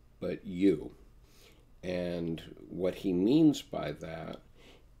 Jung, but you. And what he means by that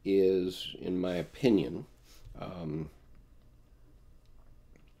is, in my opinion,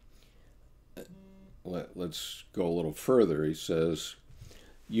 let's go a little further. He says,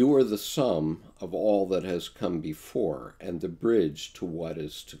 "You are the sum of all that has come before and the bridge to what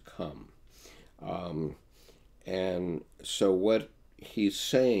is to come." And so what he's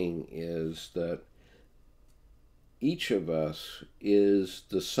saying is that each of us is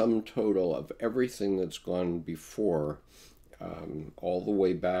the sum total of everything that's gone before, all the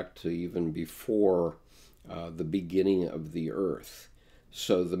way back to even before the beginning of the earth.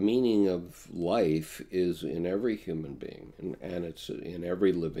 So the meaning of life is in every human being, and it's in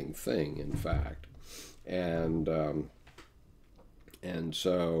every living thing, in fact. And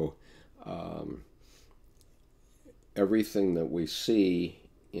so everything that we see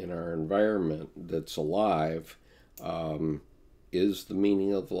in our environment that's alive is the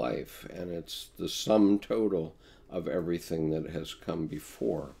meaning of life, and it's the sum total of everything that has come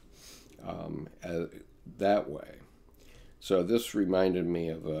before, that way. So this reminded me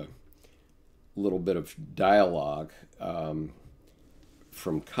of a little bit of dialogue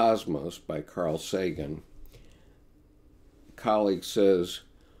from Cosmos by Carl Sagan. A colleague says,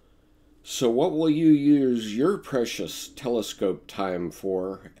 "So what will you use your precious telescope time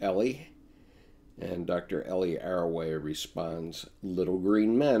for, Ellie?" And Dr. Ellie Arroway responds, "Little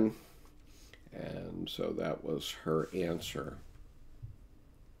green men." And so that was her answer.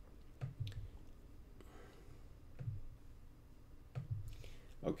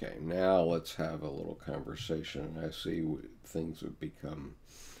 Okay, now let's have a little conversation. I see things have become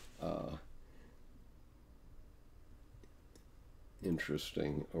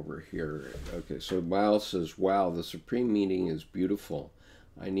interesting over here. Okay, so Miles says, "Wow, the Supreme Meaning is beautiful.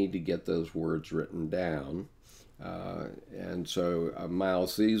 I need to get those words written down." And so,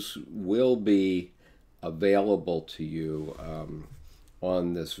 Miles, these will be available to you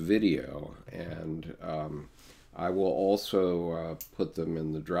on this video, and I will also put them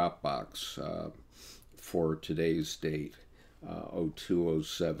in the Dropbox for today's date,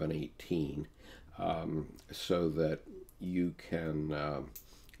 02/07/18, so that you can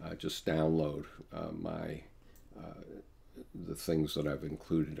just download the things that I've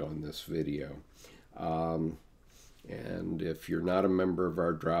included on this video. And if you're not a member of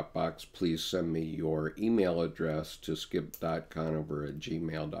our Dropbox, please send me your email address to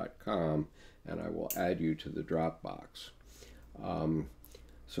skip.conover@gmail.com, and I will add you to the Dropbox.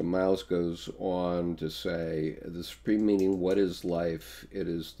 So Miles goes on to say, "The Supreme Meaning, what is life? It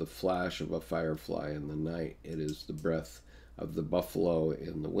is the flash of a firefly in the night. It is the breath of the buffalo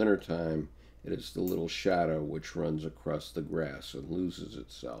in the wintertime. It is the little shadow which runs across the grass and loses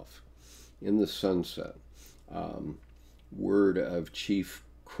itself in the sunset." Word of Chief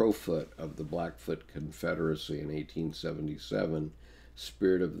Crowfoot of the Blackfoot Confederacy in 1877,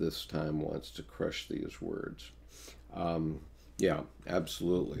 "Spirit of this time wants to crush these words." Yeah,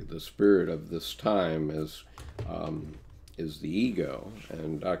 absolutely. The spirit of this time is the ego,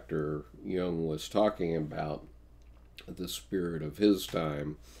 and Dr. Jung was talking about the spirit of his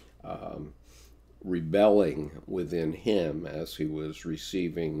time rebelling within him as he was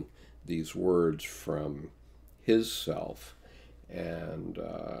receiving these words from his self, and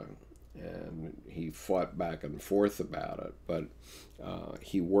he fought back and forth about it, but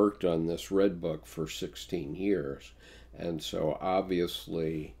he worked on this Red Book for 16 years, and so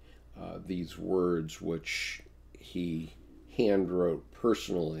obviously these words, which he hand wrote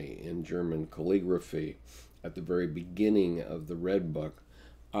personally in German calligraphy at the very beginning of the Red Book,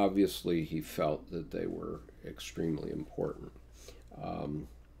 obviously he felt that they were extremely important.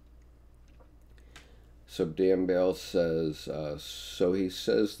 So Dan Bale says, so he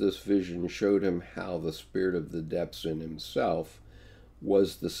says this vision showed him how the spirit of the depths in himself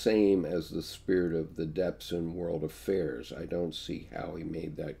was the same as the spirit of the depths in world affairs. I don't see how he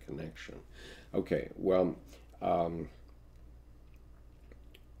made that connection. Okay, well,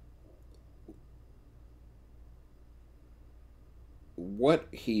 what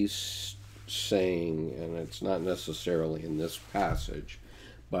he's saying, and it's not necessarily in this passage,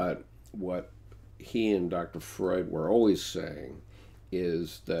 but what he and Dr. Freud were always saying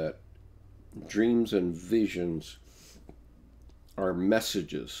is that dreams and visions are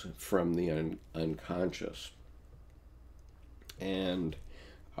messages from the unconscious. And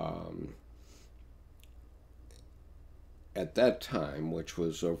at that time, which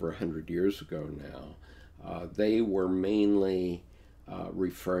was over 100 years ago now, they were mainly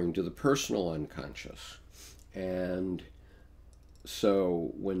referring to the personal unconscious. And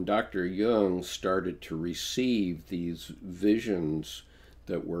so when Dr. Jung started to receive these visions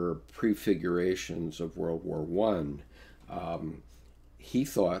that were prefigurations of World War I, he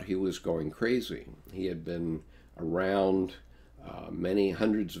thought he was going crazy. He had been around many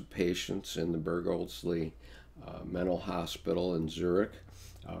hundreds of patients in the Bergholzli mental hospital in Zurich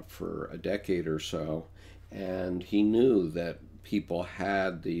for a decade or so, and he knew that people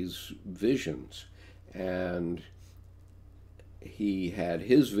had these visions, and he had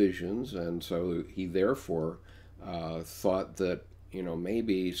his visions, and so he therefore thought that,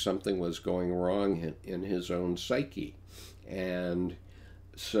 maybe something was going wrong in his own psyche. And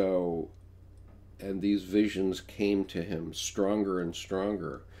so, and these visions came to him stronger and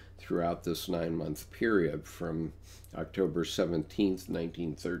stronger throughout this 9-month period from October 17th,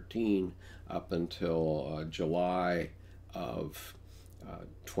 1913 up until July of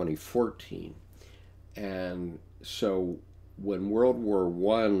 2014. And so when World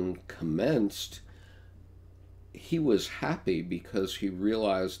War I commenced, he was happy because he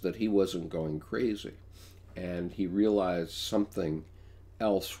realized that he wasn't going crazy, and he realized something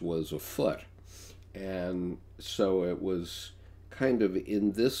else was afoot. And so it was kind of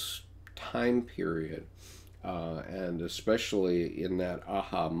in this time period, and especially in that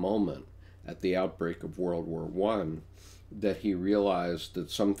aha moment at the outbreak of World War I, that he realized that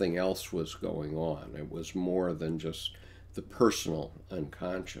something else was going on. It was more than just the personal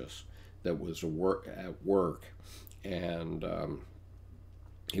unconscious that was at work. And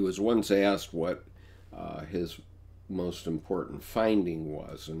he was once asked what his most important finding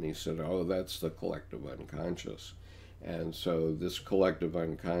was, and he said, "Oh, that's the collective unconscious." And so this collective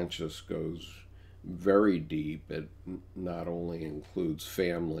unconscious goes very deep. It not only includes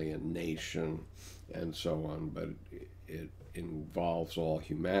family and nation and so on, but it involves all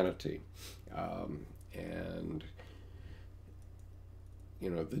humanity. And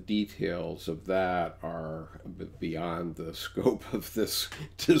the details of that are a bit beyond the scope of this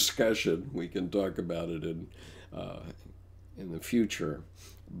discussion. We can talk about it in the future.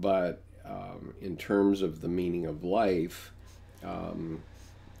 But in terms of the meaning of life,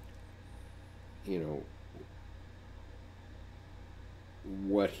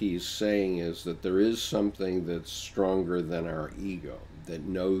 what he's saying is that there is something that's stronger than our ego, that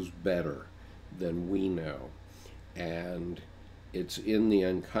knows better than we know. And it's in the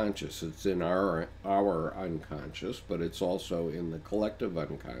unconscious. It's in our unconscious, but it's also in the collective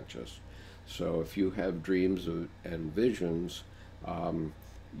unconscious. So if you have dreams and visions,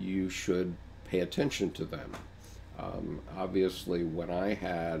 you should pay attention to them. Obviously, when I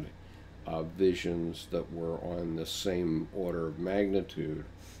had visions that were on the same order of magnitude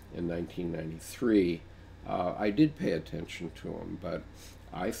in 1993, I did pay attention to them, but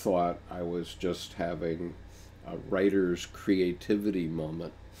I thought I was just having a writer's creativity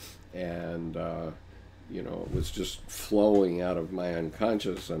moment, and it was just flowing out of my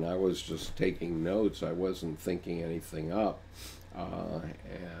unconscious, and I was just taking notes. I wasn't thinking anything up,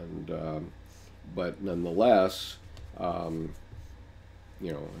 but nonetheless,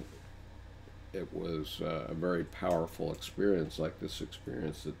 it was a very powerful experience, like this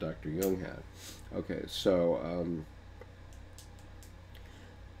experience that Dr. Jung had. Okay, so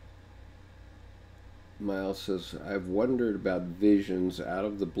Miles says, "I've wondered about visions out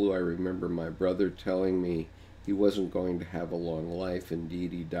of the blue. I remember my brother telling me he wasn't going to have a long life.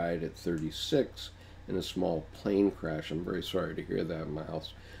 Indeed, he died at 36 in a small plane crash." I'm very sorry to hear that,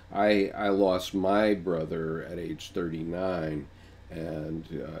 Miles. I lost my brother at age 39, and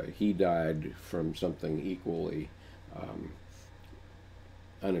he died from something equally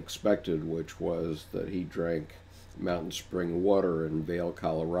unexpected, which was that he drank mountain spring water in Vail,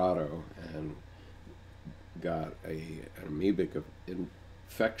 Colorado, and got an amoebic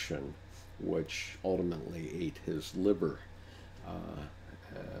infection, which ultimately ate his liver.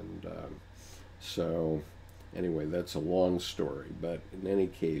 So anyway, that's a long story, but in any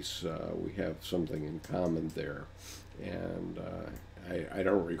case, we have something in common there. And I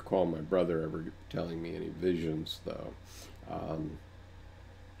don't recall my brother ever telling me any visions, though.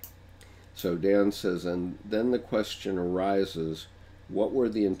 So Dan says, and then the question arises, what were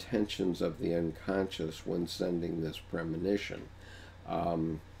the intentions of the unconscious when sending this premonition?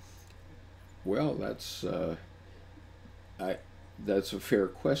 Well, that's a fair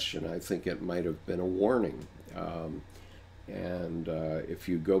question. I think it might have been a warning. If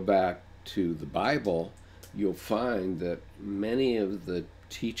you go back to the Bible, you'll find that many of the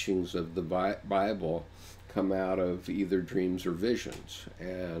teachings of the Bible come out of either dreams or visions.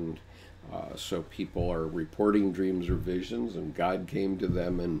 And so people are reporting dreams or visions, and God came to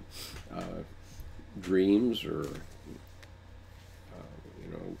them in dreams, or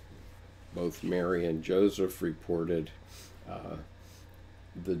both Mary and Joseph reported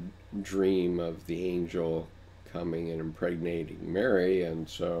the dream of the angel coming and impregnating Mary, and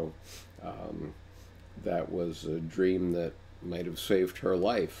so that was a dream that might have saved her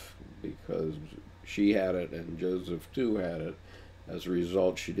life, because she had it and Joseph too had it. As a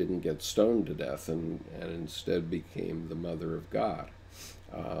result, she didn't get stoned to death, and instead became the mother of God.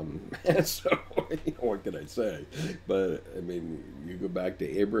 And so, what can I say? But I mean, you go back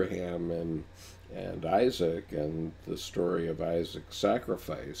to Abraham and Isaac and the story of Isaac's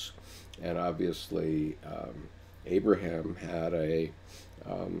sacrifice, and obviously Abraham had a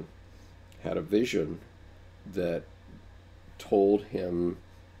vision that told him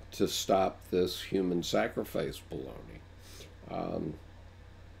to stop this human sacrifice baloney.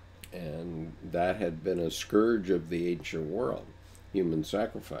 And that had been a scourge of the ancient world, human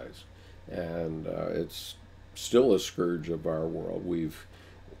sacrifice. And it's still a scourge of our world. We've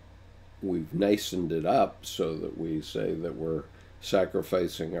nicened it up so that we say that we're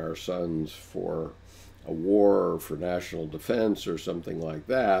sacrificing our sons for a war or for national defense or something like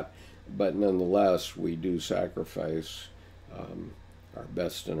that. But nonetheless, we do sacrifice our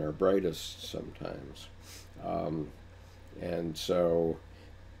best and our brightest sometimes. And so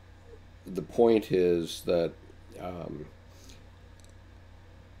the point is that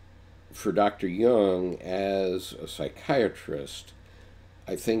for Dr. Jung, as a psychiatrist,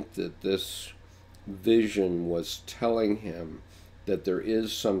 I think that this vision was telling him that there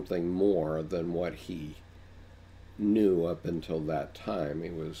is something more than what he knew up until that time. He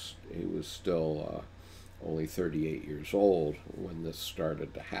was still only 38 years old when this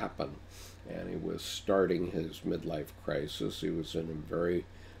started to happen, and he was starting his midlife crisis. He was in a very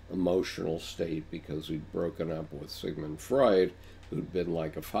emotional state because he'd broken up with Sigmund Freud, who'd been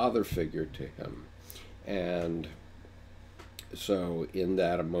like a father figure to him. And so in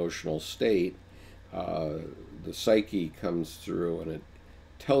that emotional state, the psyche comes through and it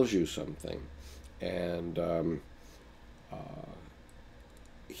tells you something. And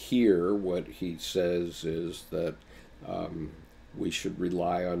here what he says is that we should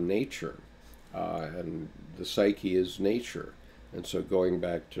rely on nature, and the psyche is nature. And so going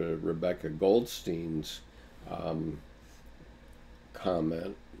back to Rebecca Goldstein's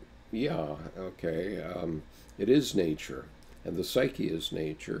comment, yeah, okay, it is nature, and the psyche is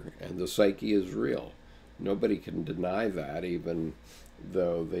nature, and the psyche is real. Nobody can deny that, even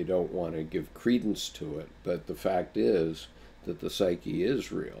though they don't want to give credence to it. But the fact is that the psyche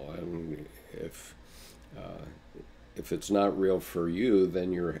is real, and if it's not real for you,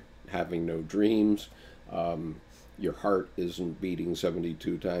 then you're having no dreams. Your heart isn't beating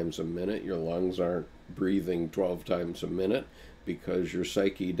 72 times a minute. Your lungs aren't breathing 12 times a minute, because your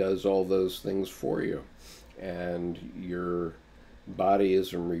psyche does all those things for you. And your body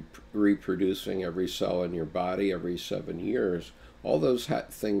isn't reproducing every cell in your body every 7 years. All those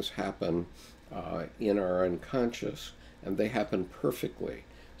things happen in our unconscious, and they happen perfectly.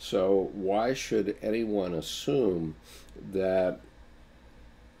 So why should anyone assume that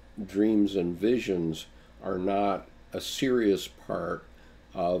dreams and visions are not a serious part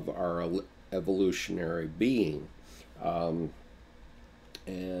of our evolutionary being?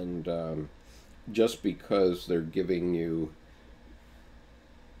 Just because they're giving you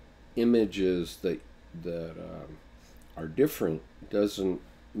images that are different doesn't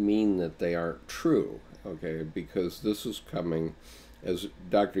mean that they aren't true, okay? Because this is coming, as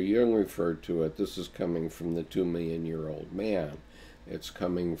Dr. Jung referred to it, this is coming from the 2-million-year-old man. It's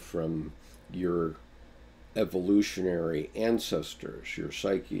coming from your evolutionary ancestors. Your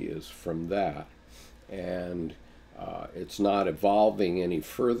psyche is from that. And it's not evolving any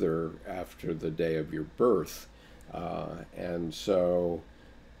further after the day of your birth. And so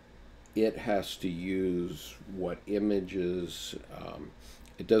it has to use what images,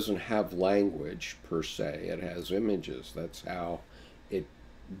 it doesn't have language per se, it has images. That's how it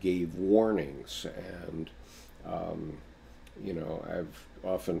gave warnings. And you know, I've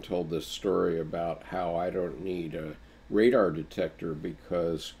often told this story about how I don't need a radar detector,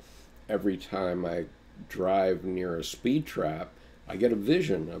 because every time I drive near a speed trap, I get a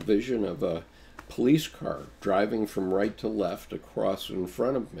vision of a police car driving from right to left across in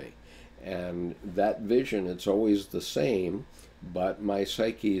front of me. And that vision, it's always the same, but my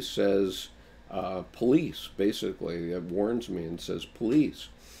psyche says police, basically. It warns me and says police.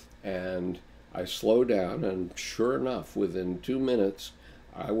 And I slow down, and sure enough, within 2 minutes,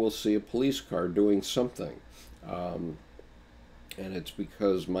 I will see a police car doing something. And it's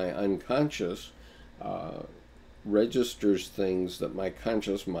because my unconscious registers things that my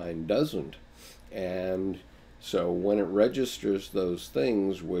conscious mind doesn't. And so when it registers those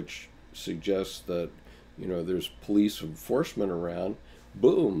things, which suggests that, you know, there's police enforcement around,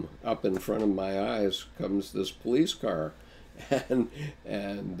 boom, up in front of my eyes comes this police car. And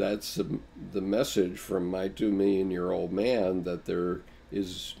that's the message from my 2-million-year-old man, that there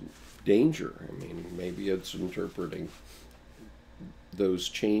is danger. I mean, maybe it's interpreting those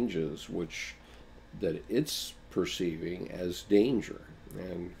changes that it's perceiving as danger.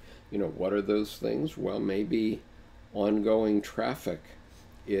 And, what are those things? Well, maybe ongoing traffic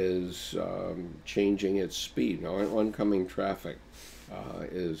is changing its speed. Now, oncoming traffic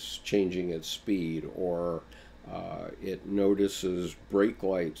is changing its speed, or it notices brake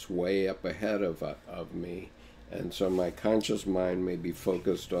lights way up ahead of me, and so my conscious mind may be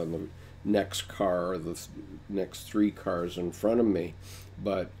focused on the next car, or the next 3 cars in front of me,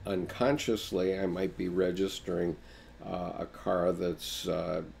 but unconsciously I might be registering a car that's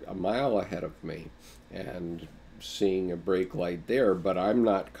a mile ahead of me and seeing a brake light there, but I'm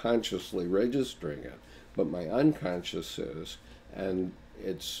not consciously registering it, but my unconscious is, and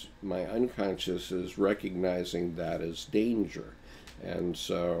it's my unconscious is recognizing that as danger, and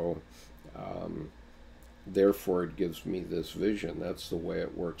so therefore it gives me this vision. That's the way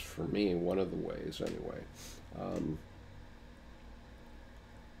it works for me, one of the ways anyway.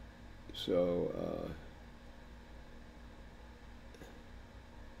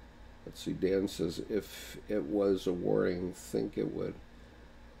 Let's see, Dan says, if it was a warning, think it would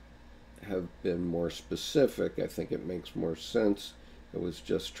have been more specific. I think it makes more sense. It was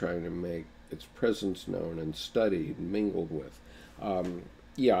just trying to make its presence known and studied and mingled with.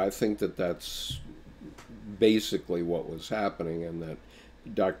 Yeah, I think that that's basically what was happening, and that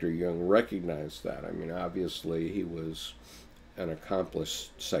Dr. Jung recognized that. I mean, obviously he was an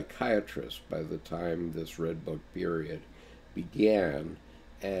accomplished psychiatrist by the time this Red Book period began,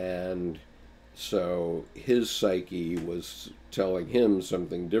 and so his psyche was telling him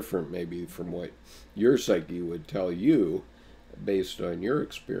something different maybe from what your psyche would tell you based on your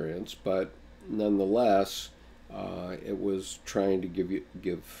experience, but nonetheless it was trying to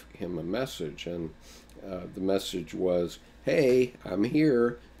give him a message, and the message was, hey, I'm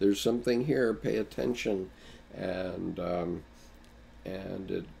here, there's something here, pay attention, and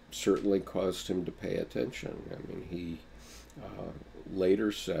it certainly caused him to pay attention. I mean, he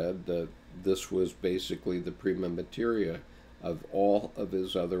later said that this was basically the prima materia of all of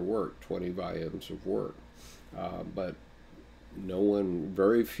his other work, 20 volumes of work. But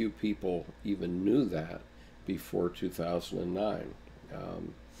very few people even knew that before 2009.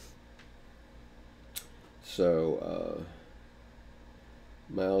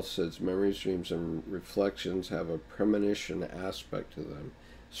 Miles says, memories, dreams, and reflections have a premonition aspect to them.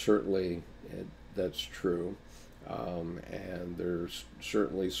 Certainly, that's true. And there's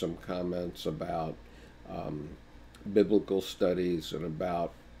certainly some comments about biblical studies and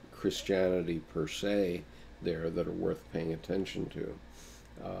about Christianity per se there that are worth paying attention to.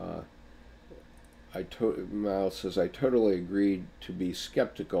 Miles says, I totally agreed to be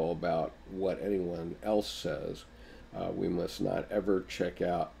skeptical about what anyone else says. We must not ever check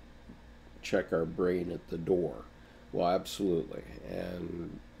our brain at the door. Well, absolutely.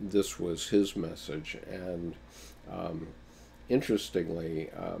 And this was his message. And interestingly,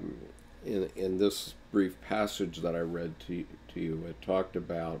 in this brief passage that I read to you, it talked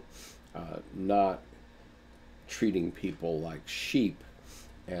about not treating people like sheep.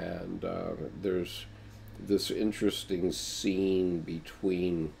 And there's this interesting scene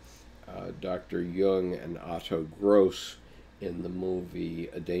between Dr. Jung and Otto Gross in the movie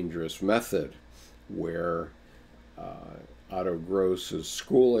A Dangerous Method, where Otto Gross is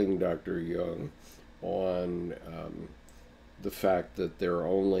schooling Dr. Jung on the fact that they're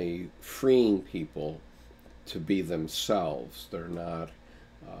only freeing people to be themselves. They're not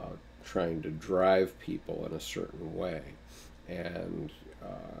trying to drive people in a certain way. And,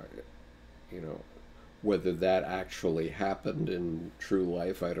 whether that actually happened in true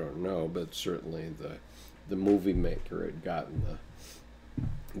life, I don't know, but certainly the movie maker had gotten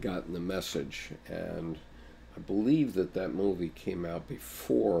the message. And I believe that movie came out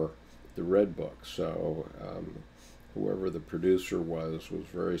before the Red Book, so whoever the producer was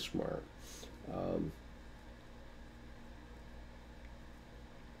very smart.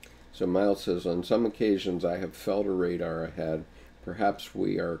 So Miles says, on some occasions I have felt a radar ahead. Perhaps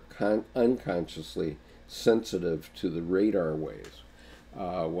we are unconsciously sensitive to the radar waves.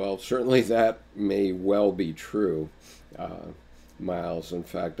 Well, certainly that may well be true, Miles. In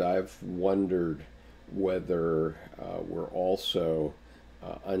fact, I've wondered whether we're also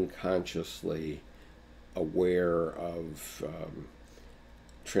unconsciously aware of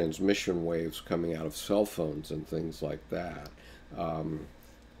transmission waves coming out of cell phones and things like that.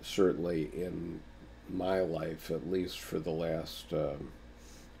 Certainly in my life, at least for the last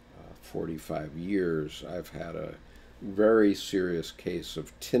 45 years, I've had a very serious case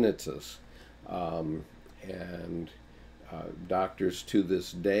of tinnitus, and doctors to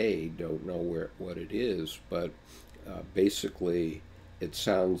this day don't know what it is, but basically it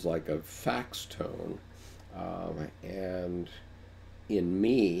sounds like a fax tone, and in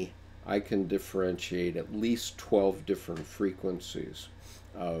me, I can differentiate at least 12 different frequencies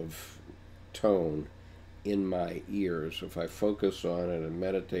of tone in my ears. If I focus on it and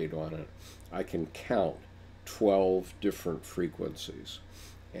meditate on it, I can count 12 different frequencies.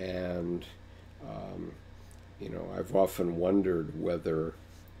 And, I've often wondered whether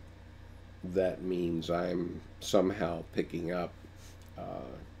that means I'm somehow picking up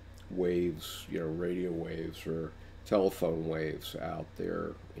waves, radio waves or telephone waves out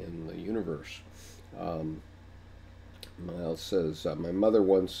there in the universe. Miles says, my mother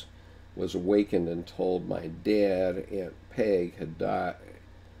once was awakened and told my dad Aunt Peg had died.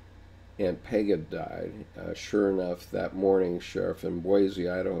 Sure enough, that morning, sheriff in Boise,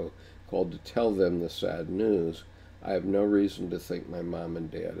 Idaho, called to tell them the sad news. I have no reason to think my mom and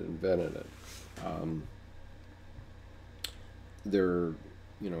dad invented it. There,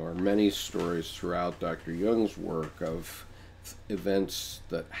 are many stories throughout Dr. Jung's work of events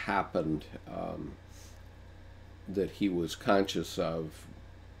that happened that he was conscious of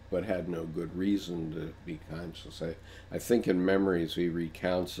but had no good reason to be conscious. I think in Memories he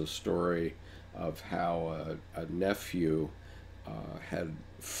recounts a story of how a nephew had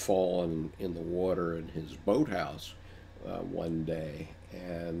fallen in the water in his boathouse one day,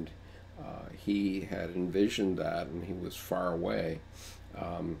 and he had envisioned that, and he was far away.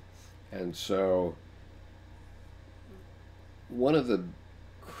 And so one of the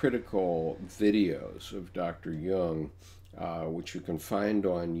critical videos of Dr. Jung, which you can find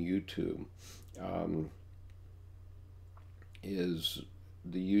on YouTube, is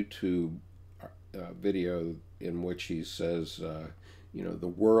the YouTube video in which he says, the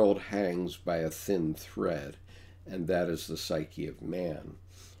world hangs by a thin thread, and that is the psyche of man.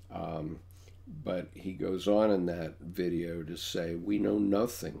 But he goes on in that video to say, we know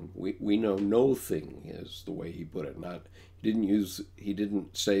nothing. We know no thing, is the way he put it. He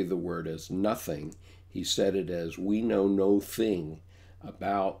didn't say the word as nothing. He said it as, we know no thing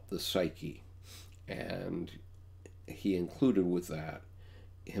about the psyche. And he included with that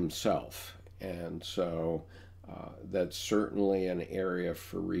himself. And so that's certainly an area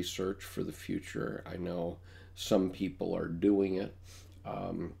for research for the future. I know some people are doing it.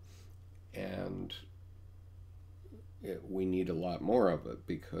 And we need a lot more of it,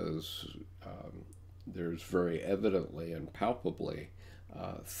 because there's very evidently and palpably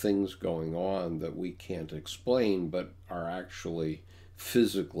things going on that we can't explain but are actually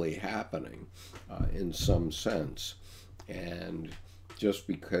physically happening in some sense. And just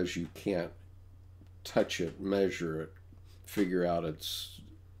because you can't touch it, measure it, figure out its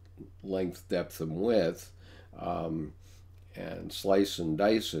length, depth, and width, and slice and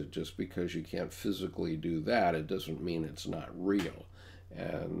dice it, just because you can't physically do that, it doesn't mean it's not real.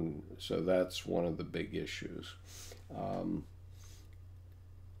 And so that's one of the big issues.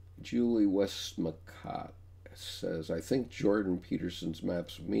 Julie Westmacott says, I think Jordan Peterson's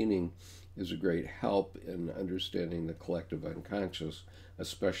Maps of Meaning is a great help in understanding the collective unconscious,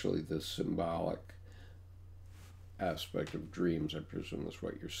 especially the symbolic aspect of dreams, I presume is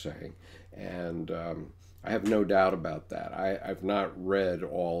what you're saying. And I have no doubt about that. I've not read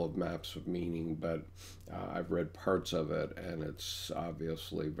all of Maps of Meaning, but I've read parts of it, and it's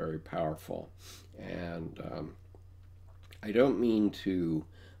obviously very powerful. And I don't mean to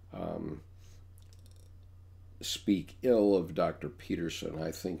speak ill of Dr. Peterson.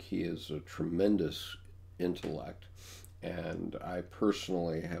 I think he is a tremendous intellect, and I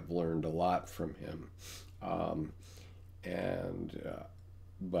personally have learned a lot from him.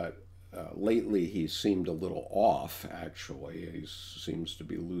 But lately he seemed a little off, actually. He seems to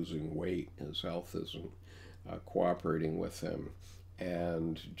be losing weight. His health isn't cooperating with him.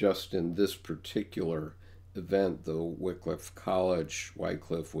 And just in this particular event, the Wycliffe College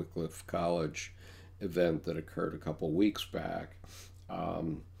event that occurred a couple weeks back,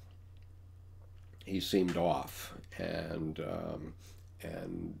 he seemed off and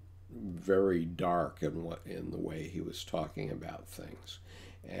very dark in the way he was talking about things.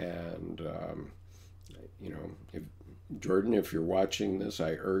 And Jordan, if you're watching this,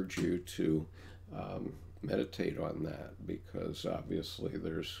 I urge you to meditate on that, because obviously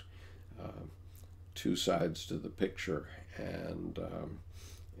there's two sides to the picture, and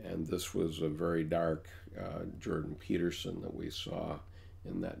this was a very dark Jordan Peterson that we saw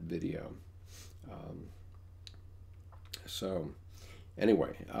in that video. So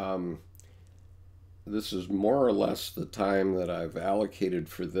anyway, this is more or less the time that I've allocated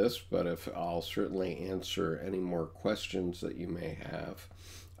for this, but if I'll certainly answer any more questions that you may have.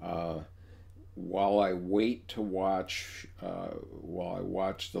 While I watch the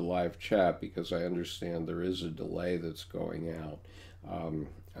live chat, because I understand there is a delay that's going out, I'm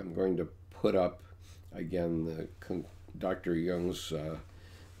going to put up again Dr. Jung's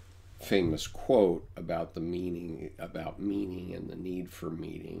famous quote about meaning and the need for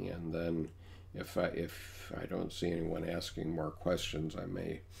meaning, and then if I don't see anyone asking more questions, I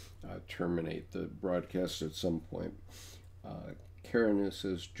may terminate the broadcast at some point. Karen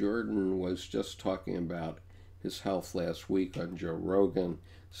says Jordan was just talking about his health last week on Joe Rogan.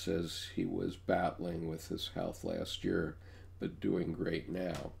 Says he was battling with his health last year, but doing great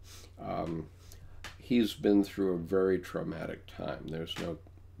now. He's been through a very traumatic time. There's no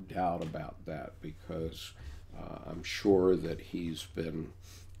doubt about that, because I'm sure that he's been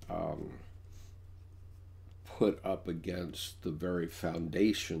put up against the very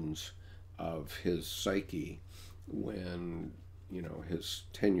foundations of his psyche when, you know, his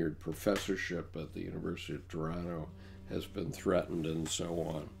tenured professorship at the University of Toronto has been threatened and so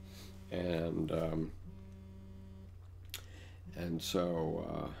on. And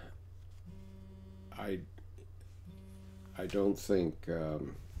so I don't think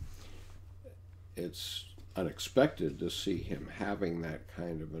it's unexpected to see him having that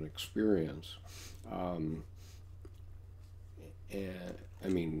kind of an experience. And I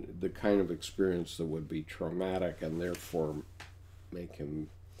mean, the kind of experience that would be traumatic and therefore make him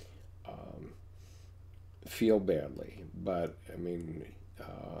feel badly. But I mean,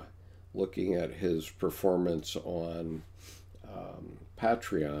 looking at his performance on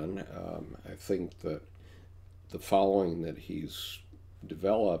Patreon, I think that the following that he's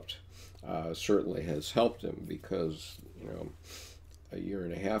developed certainly has helped him, because, you know, a year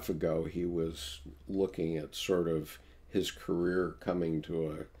and a half ago he was looking at sort of his career coming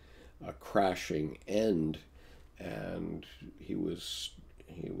to a crashing end, and he was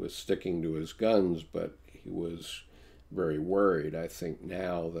sticking to his guns, but he was very worried. I think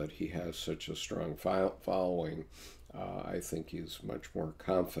now that he has such a strong following, I think he's much more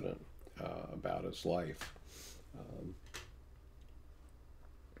confident about his life. I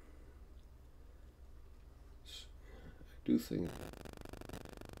do think.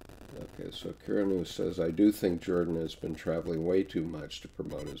 Okay, so Kiranu says, I do think Jordan has been traveling way too much to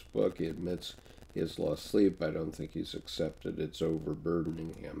promote his book. He admits he has lost sleep. I don't think he's accepted it's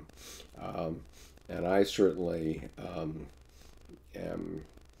overburdening him. And I certainly am,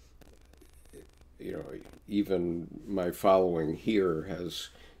 you know, even my following here has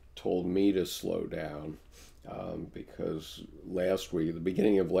told me to slow down, because last week, at the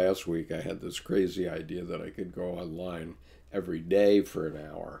beginning of last week, I had this crazy idea that I could go online every day for an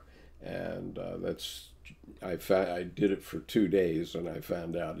hour. And I did it for 2 days, and I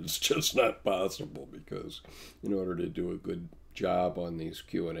found out it's just not possible, because in order to do a good job on these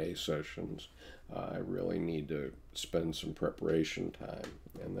Q&A sessions, I really need to spend some preparation time,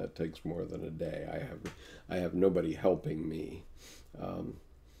 and that takes more than a day. I have nobody helping me. And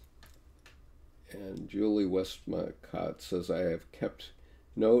Julie Westmacott says, I have kept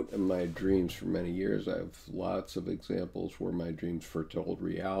note in my dreams for many years. I have lots of examples where my dreams foretold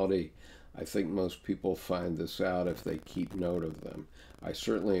reality. I think most people find this out if they keep note of them. I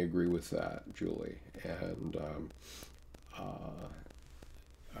certainly agree with that, Julie. And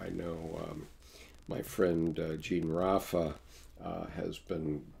I know my friend Jean Raffa has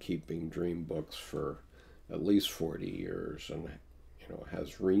been keeping dream books for at least 40 years, and, you know,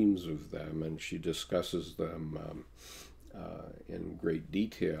 has reams of them, and she discusses them in great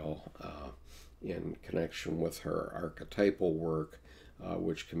detail in connection with her archetypal work,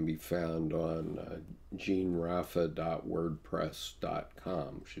 which can be found on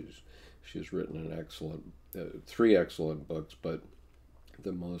jeanraffa.wordpress.com. She's written an excellent, 3 excellent books, but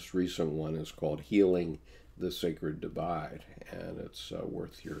the most recent one is called Healing the Sacred Divide, and it's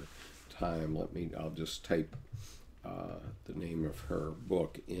worth your time. I'll just type the name of her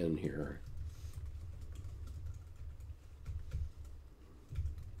book in here.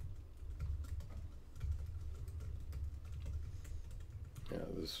 Yeah,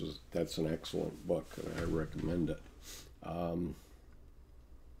 that's an excellent book, and I recommend it.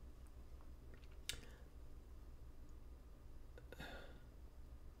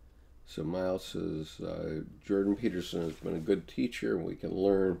 So Miles says, Jordan Peterson has been a good teacher, and we can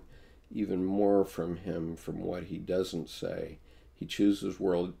learn even more from him from what he doesn't say. He chooses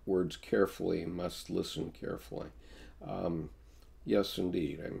words carefully and must listen carefully. Yes,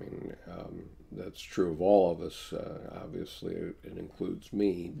 indeed. I mean, that's true of all of us. Obviously, it includes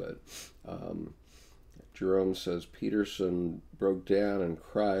me, but Jerome says Peterson broke down and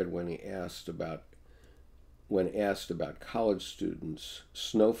cried when asked about college students,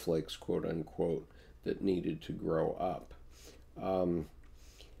 snowflakes, quote unquote, that needed to grow up.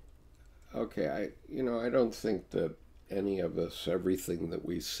 Okay, I don't think that any of us, everything that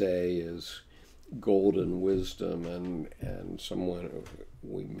we say is golden wisdom, and someone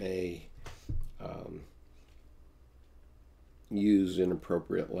we may use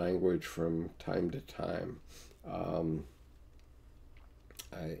inappropriate language from time to time.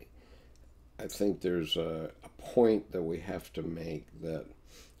 I think there's a point that we have to make that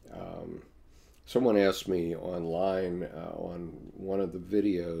someone asked me online on one of the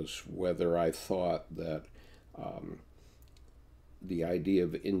videos whether I thought that the idea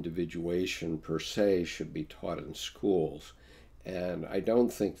of individuation per se should be taught in schools. And I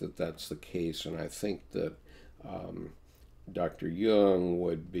don't think that that's the case, and I think that Dr. Jung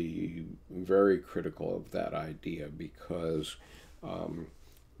would be very critical of that idea, because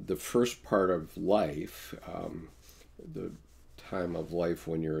the first part of life, the time of life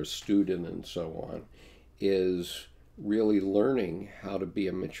when you're a student and so on, is really learning how to be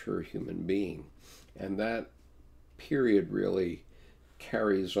a mature human being. And that period really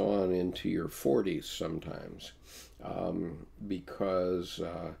carries on into your 40s sometimes, because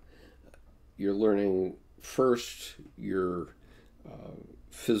you're learning first your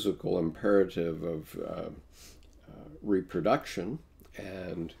physical imperative of reproduction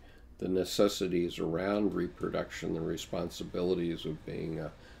and the necessities around reproduction, the responsibilities of being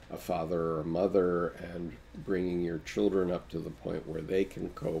a father or a mother, and bringing your children up to the point where they can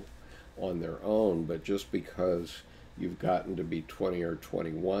cope on their own. But just because you've gotten to be 20 or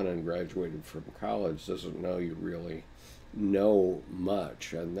 21 and graduated from college doesn't know you really know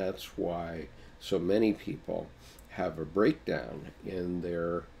much. And that's why so many people have a breakdown in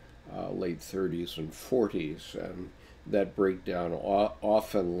their late 30s and 40s, and that breakdown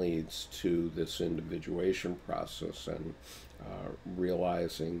often leads to this individuation process and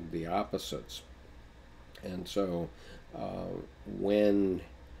realizing the opposites. And so when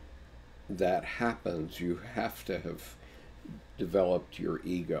that happens, you have to have developed your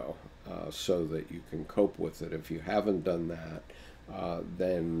ego so that you can cope with it. If you haven't done that,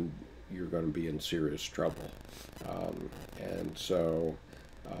 then you're going to be in serious trouble. And so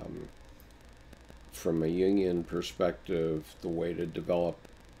from a Jungian perspective, the way to develop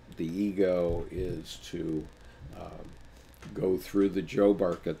the ego is to go through the Job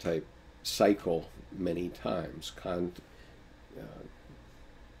archetype cycle many times.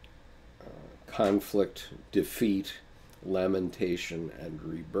 Conflict, defeat, lamentation, and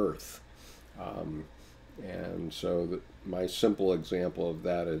rebirth. And so my simple example of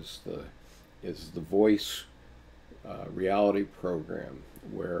that is the Voice reality program,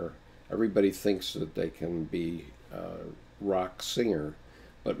 where everybody thinks that they can be a rock singer,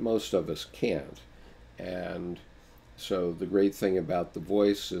 but most of us can't. And so the great thing about The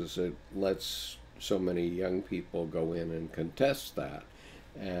Voice is it lets so many young people go in and contest that.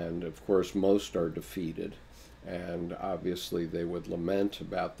 And of course, most are defeated, and obviously they would lament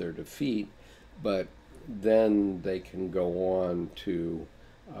about their defeat, but then they can go on to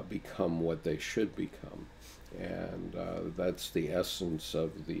become what they should become. And that's the essence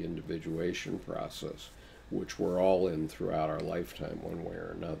of the individuation process, which we're all in throughout our lifetime one way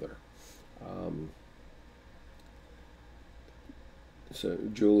or another. So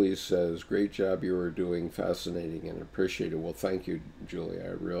Julie says, "Great job you are doing, fascinating and appreciated." Well, thank you, Julie.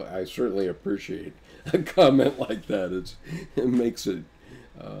 I certainly appreciate a comment like that. It makes it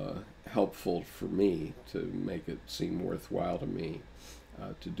helpful for me to make it seem worthwhile to me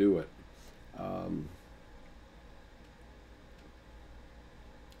to do it.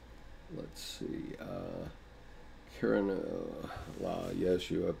 Let's see. Karen, yes,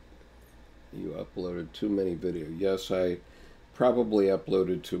 you uploaded too many videos. Yes, I probably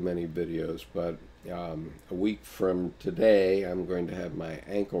uploaded too many videos, but a week from today I'm going to have my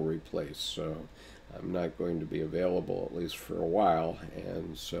ankle replaced, so I'm not going to be available at least for a while,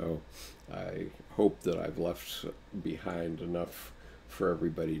 and so I hope that I've left behind enough for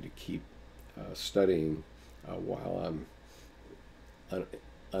everybody to keep studying while I'm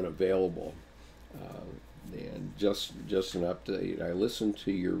unavailable. And just an update, I listened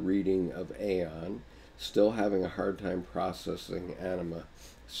to your reading of Aeon, still having a hard time processing anima,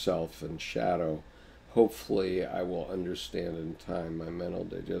 self, and shadow. Hopefully I will understand in time. My mental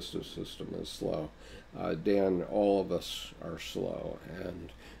digestive system is slow. Dan, all of us are slow,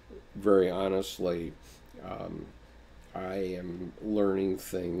 and very honestly, I am learning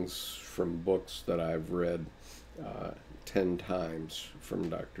things from books that I've read 10 times from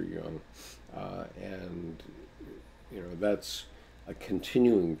Dr. Jung, and that's a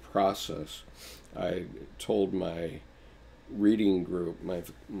continuing process. I told my reading group, my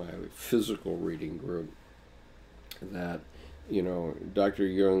physical reading group, that Dr.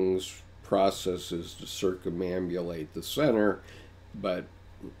 Jung's process is to circumambulate the center, but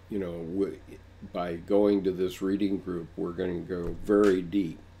by going to this reading group, we're going to go very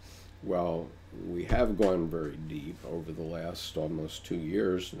deep. Well, we have gone very deep over the last almost 2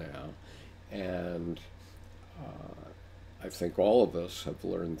 years now, and I think all of us have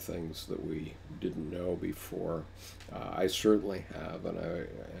learned things that we didn't know before. I certainly have,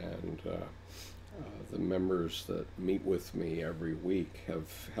 and the members that meet with me every week have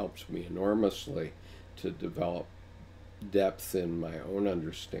helped me enormously to develop depth in my own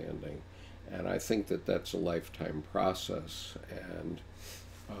understanding. And I think that that's a lifetime process. And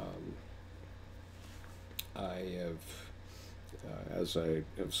I have, as I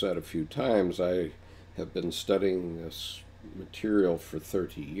have said a few times, I have been studying this material for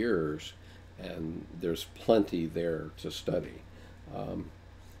 30 years, and there's plenty there to study.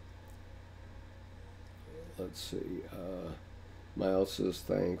 Let's see. Miles says,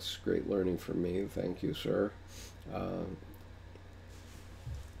 thanks. Great learning from me. Thank you, sir.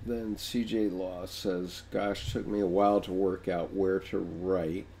 Then CJ Law says, gosh, took me a while to work out where to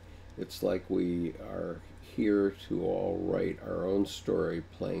write. It's like we are here to all write our own story,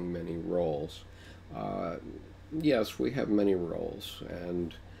 playing many roles. Yes, we have many roles,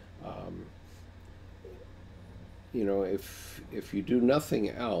 and if you do nothing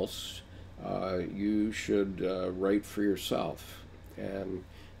else, you should write for yourself, and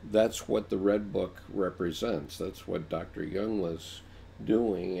that's what the Red Book represents. That's what Dr. Jung was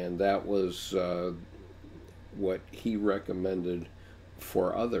doing, and that was what he recommended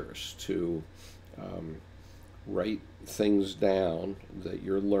for others, to write things down that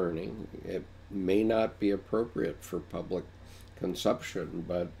you're learning. It may not be appropriate for public consumption,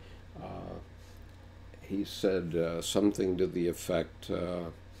 but he said something to the effect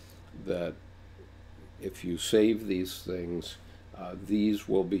that if you save these things, these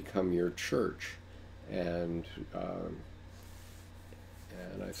will become your church, and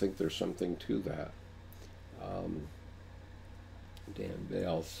I think there's something to that. Dan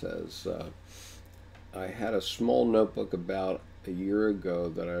Bale says, I had a small notebook about a year ago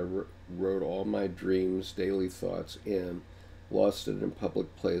that I wrote all my dreams, daily thoughts in, lost it in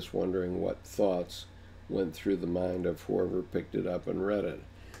public place, wondering what thoughts went through the mind of whoever picked it up and read it.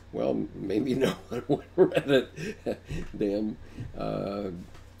 Well, maybe no one read it, Dan,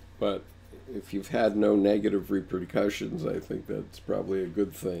 but if you've had no negative repercussions, I think that's probably a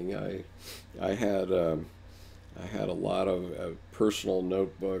good thing. I had a lot of a personal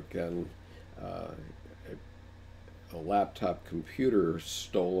notebook and a laptop computer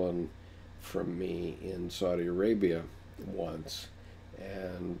stolen from me in Saudi Arabia once,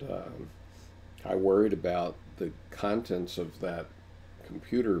 and I worried about the contents of that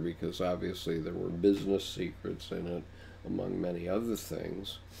computer because obviously there were business secrets in it, among many other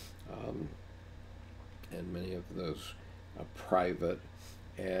things, and many of those private,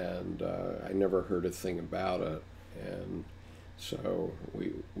 and I never heard a thing about it, and so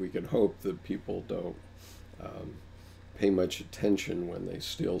we can hope that people don't pay much attention when they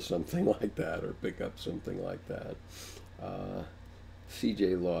steal something like that or pick up something like that.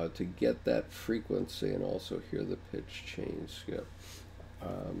 CJ Law, to get that frequency and also hear the pitch change. Yep.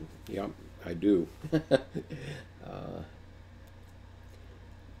 Yeah, I do.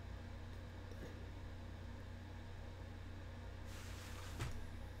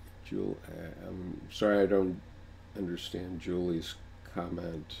 I'm sorry I don't understand Julie's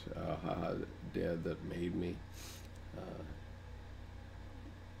comment, haha, Dad, that made me.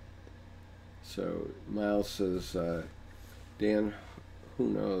 So Miles says, Dan, who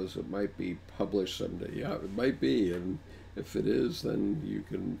knows, it might be published someday. Yeah, it might be, and if it is, then you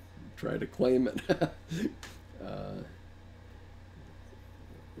can try to claim it.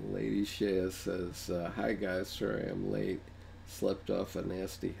 Lady Shea says, hi guys, sorry I'm late. Slept off a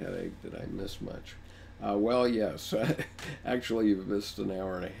nasty headache. Did I miss much? Well, yes. Actually, you've missed an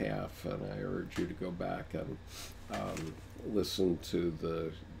hour and a half, and I urge you to go back and listen to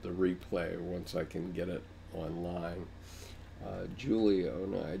the replay once I can get it online. Julie, oh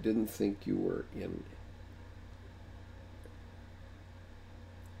no, I didn't think you were in.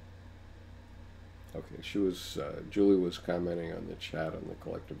 Okay, Julie was commenting on the chat on the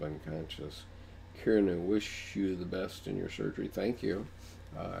collective unconscious. Kieran, I wish you the best in your surgery. Thank you.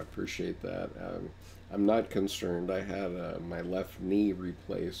 I appreciate that. I'm not concerned. I had my left knee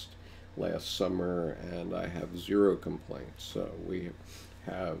replaced last summer, and I have 0 complaints. So we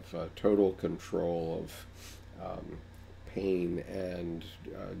have total control of pain and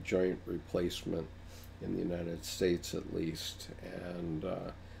joint replacement in the United States, at least. And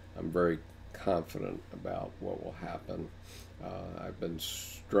I'm very confident about what will happen. I've been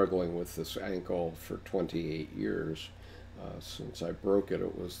struggling with this ankle for 28 years. Since I broke it,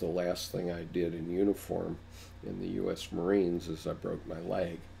 it was the last thing I did in uniform in the U.S. Marines is I broke my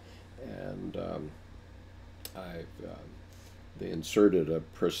leg. And they inserted a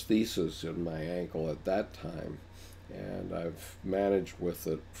prosthesis in my ankle at that time, and I've managed with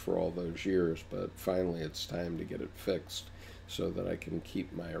it for all those years, but finally it's time to get it fixed so that I can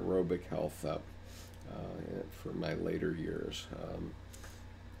keep my aerobic health up for my later years.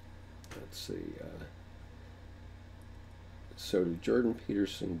 Let's see. So did Jordan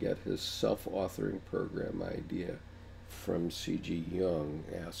Peterson get his self-authoring program idea from C.G. Jung?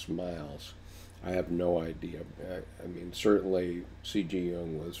 Asked Miles. I have no idea. I mean, certainly C.G.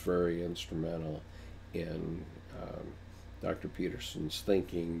 Jung was very instrumental in Dr. Peterson's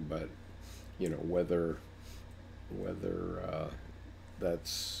thinking, but you know, whether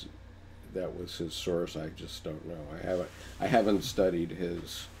that was his source, I just don't know. I haven't studied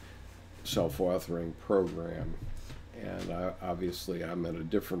his self-authoring program, and obviously I'm at a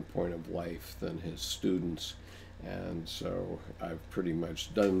different point of life than his students, and so I've pretty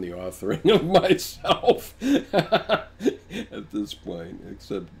much done the authoring of myself at this point,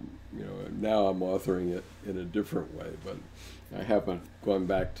 except, you know, now I'm authoring it in a different way, but I haven't gone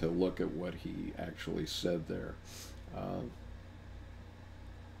back to look at what he actually said there.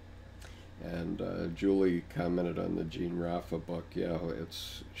 And Julie commented on the Jean Raffa book. Yeah,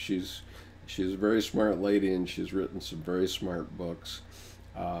 she's a very smart lady, and she's written some very smart books.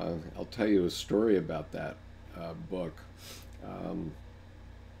 I'll tell you a story about that book.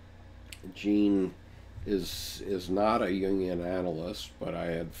 Jean is not a Jungian analyst, but I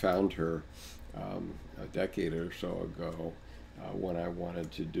had found her a decade or so ago when I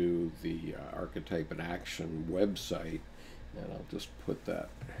wanted to do the Archetype in Action website, and I'll just put that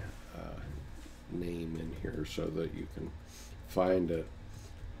name in here so that you can find it.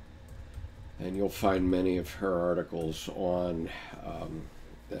 And you'll find many of her articles on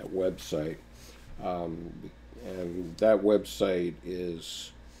that website. And that website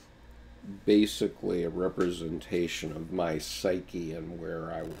is basically a representation of my psyche and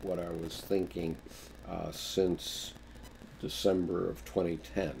what I was thinking since December of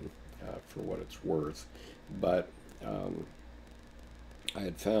 2010, for what it's worth. But I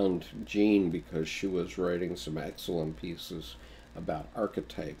had found Jean because she was writing some excellent pieces about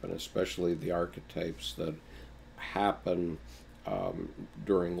archetype, and especially the archetypes that happen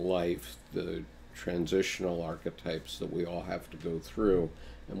during life, the transitional archetypes that we all have to go through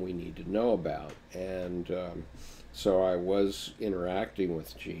and we need to know about. And so I was interacting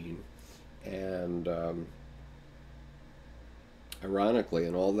with Jean, and ironically,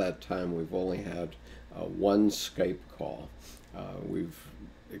 in all that time, we've only had one Skype call. We've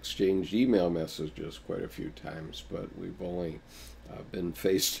exchanged email messages quite a few times, but we've only been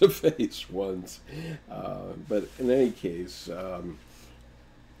face-to-face once. But in any case,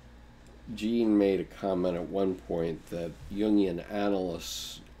 Jean made a comment at one point that Jungian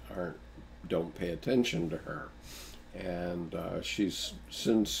analysts don't pay attention to her. And she's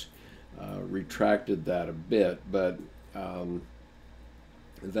since retracted that a bit, but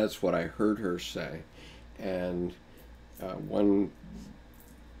that's what I heard her say. And one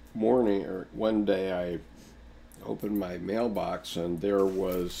morning or one day I opened my mailbox, and there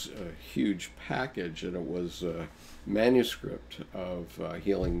was a huge package, and it was a manuscript of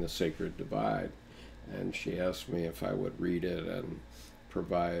Healing the Sacred Divide. And she asked me if I would read it and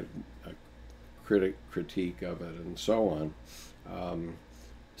provide a critique of it and so on.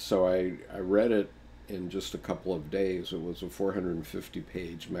 So I read it in just a couple of days. It was a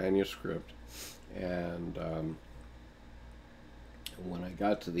 450-page manuscript, and when I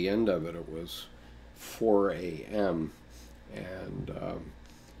got to the end of it, it was 4 a.m. and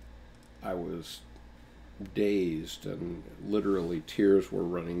I was dazed, and literally tears were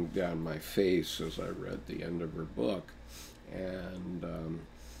running down my face as I read the end of her book. And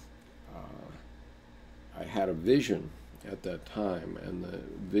I had a vision at that time, and the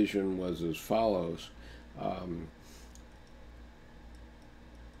vision was as follows.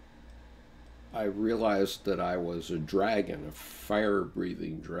 I realized that I was a dragon, a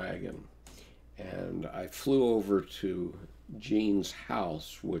fire-breathing dragon, and I flew over to Jean's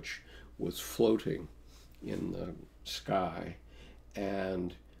house, which was floating in the sky,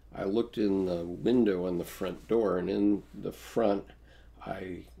 and I looked in the window on the front door, and in the front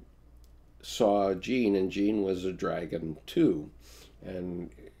I saw Jean, and Jean was a dragon too, and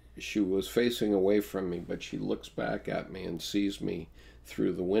she was facing away from me, but she looks back at me and sees me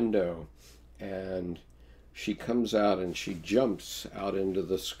through the window. And she comes out and she jumps out into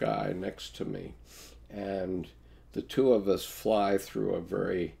the sky next to me. And the two of us fly through a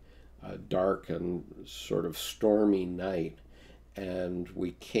very dark and sort of stormy night. And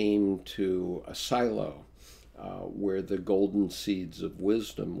we came to a silo where the golden seeds of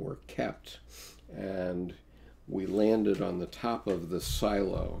wisdom were kept. And we landed on the top of the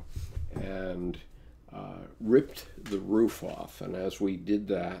silo and ripped the roof off. And as we did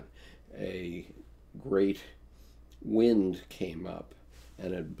that, a great wind came up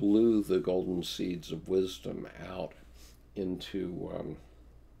and it blew the golden seeds of wisdom out into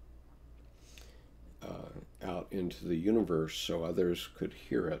the universe so others could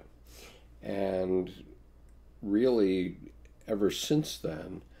hear it. And really, ever since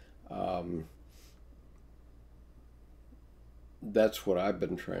then, that's what I've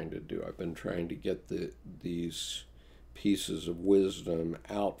been trying to do. I've been trying to get these pieces of wisdom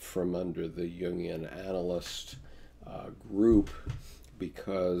out from under the Jungian analyst group,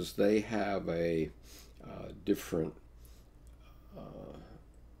 because they have a different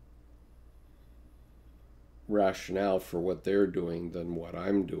rationale for what they're doing than what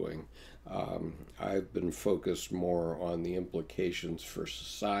I'm doing. I've been focused more on the implications for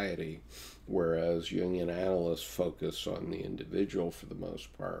society, whereas Jungian analysts focus on the individual for the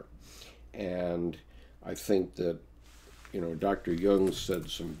most part. And I think that, Dr. Jung said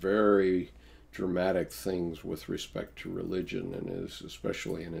some very dramatic things with respect to religion, and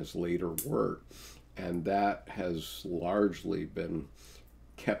especially in his later work, and that has largely been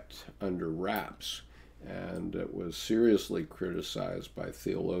kept under wraps. And it was seriously criticized by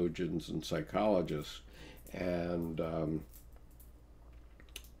theologians and psychologists, and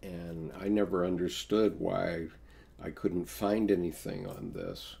I never understood why I couldn't find anything on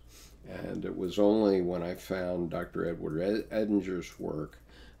this. And it was only when I found Dr. Edward Edinger's work,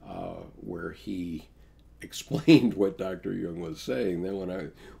 where he explained what Dr. Jung was saying.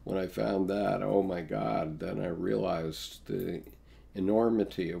 Then when I found that, oh my God! Then I realized the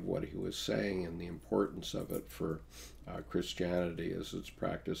enormity of what he was saying and the importance of it for Christianity as it's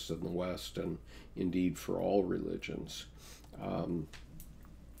practiced in the West, and indeed for all religions.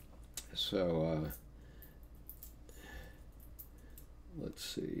 Let's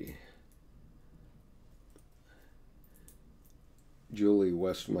see. Julie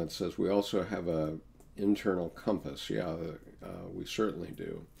Westmont says, we also have a internal compass. Yeah, we certainly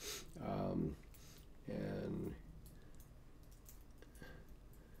do. And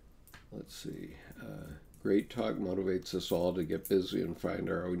let's see. Great talk motivates us all to get busy and find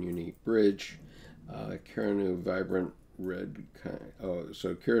our own unique bridge. Kiranu, vibrant red.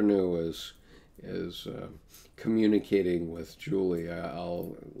 So Kiranu is communicating with Julie.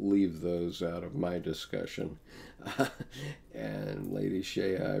 I'll leave those out of my discussion. And Lady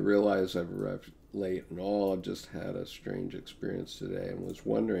Shea, I realize I've arrived late and all. I've just had a strange experience today and was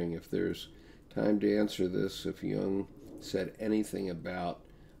wondering if there's time to answer this, if Jung said anything about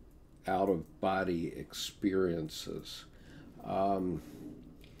out-of-body experiences. Let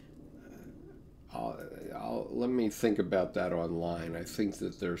me think about that online. I think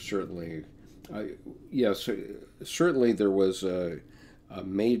that there's certainly, yes, certainly there was a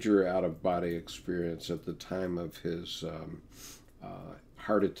major out-of-body experience at the time of his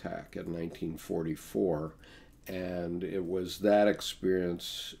heart attack in 1944, and it was that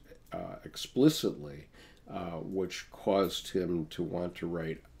experience explicitly which caused him to want to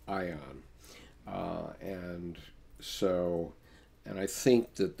write Ion. And I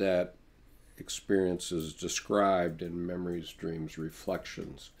think that experience is described in Memories, Dreams,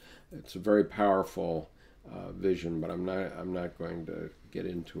 Reflections. It's a very powerful vision, but I'm not going to get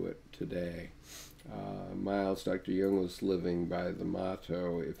into it today. Miles, Dr. Jung was living by the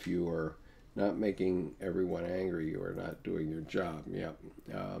motto, if you are not making everyone angry, you are not doing your job. Yeah,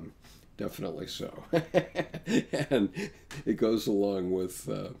 definitely so. And it goes along with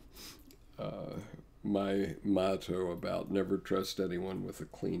my motto about never trust anyone with a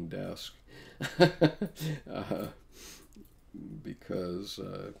clean desk. Because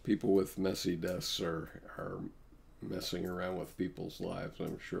people with messy desks are messing around with people's lives,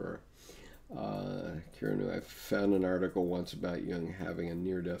 I'm sure. Kieran, I found an article once about Jung having a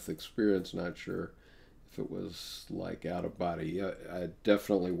near-death experience. Not sure if it was like out of body. Yeah, it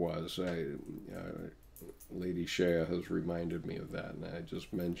definitely was. Lady Shea has reminded me of that, and I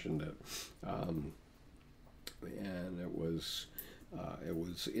just mentioned it. And it was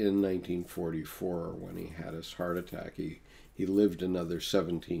in 1944 when he had his heart attack. He lived another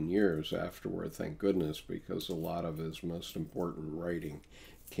 17 years afterward, thank goodness, because a lot of his most important writing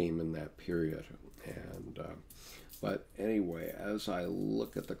came in that period. And But anyway, as I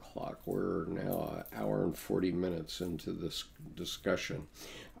look at the clock, we're now an hour and 40 minutes into this discussion.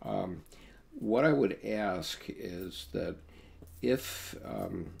 What I would ask is that if,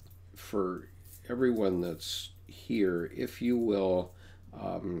 for everyone that's here, if you will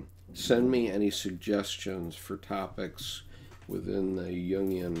send me any suggestions for topics within the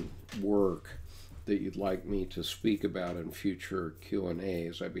Jungian work that you'd like me to speak about in future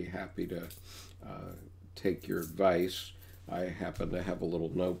Q&As, I'd be happy to take your advice. I happen to have a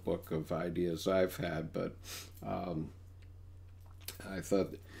little notebook of ideas I've had, but I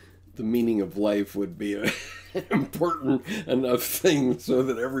thought the meaning of life would be an important enough thing so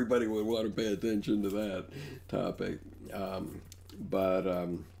that everybody would want to pay attention to that topic. But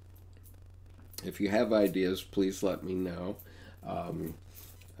if you have ideas, please let me know.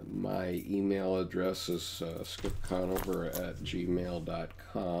 My email address is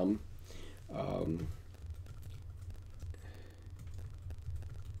skipconover@gmail.com.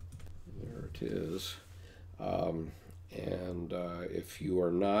 There it is. And if you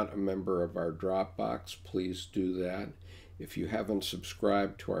are not a member of our Dropbox, please do that. If you haven't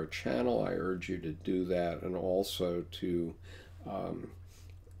subscribed to our channel, I urge you to do that, and also to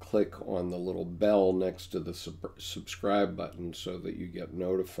click on the little bell next to the subscribe button so that you get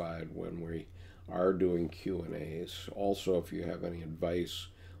notified when we are doing Q&As. Also, if you have any advice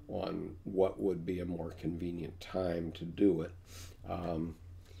on what would be a more convenient time to do it.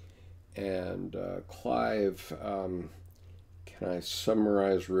 Clive, can I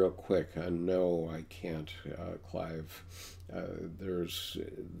summarize real quick? No, I can't, Clive. There's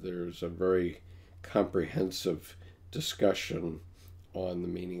a very comprehensive discussion on the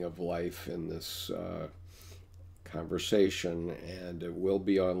meaning of life in this conversation, and it will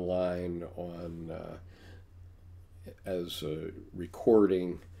be online on as a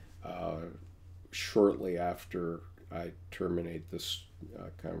recording shortly after I terminate this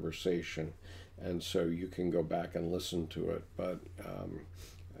conversation, and so you can go back and listen to it, but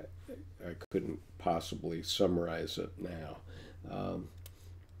I couldn't possibly summarize it now.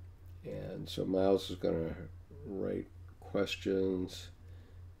 And so Miles is going to write questions.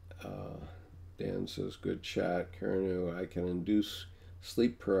 Dan says, good chat. Karen, I can induce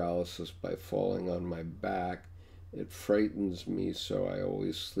sleep paralysis by falling on my back. It frightens me, so I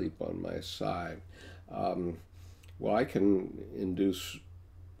always sleep on my side. Well, I can induce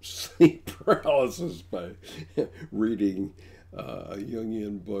sleep paralysis by reading a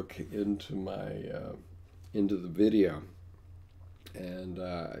Jungian book into the video, and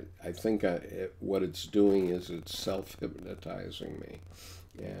I think what it's doing is it's self-hypnotizing me,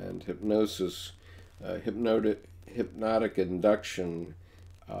 and hypnotic induction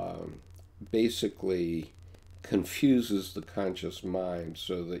basically confuses the conscious mind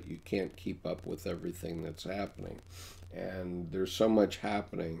so that you can't keep up with everything that's happening. And there's so much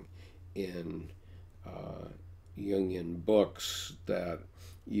happening in Jungian books that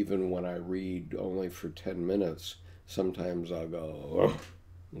even when I read only for 10 minutes, sometimes I'll go,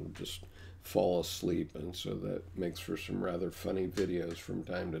 and just fall asleep. And so that makes for some rather funny videos from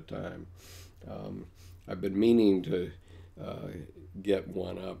time to time. I've been meaning to get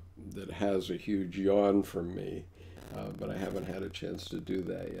one up that has a huge yawn from me, but I haven't had a chance to do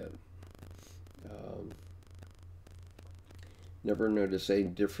that yet. Never noticed any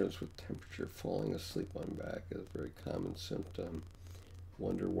difference with temperature. Falling asleep on back is a very common symptom.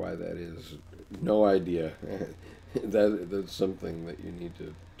 Wonder why that is. No idea. That's something that you need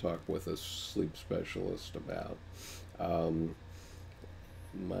to talk with a sleep specialist about.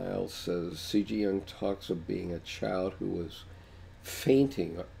 Miles says, C.G. Jung talks of being a child who was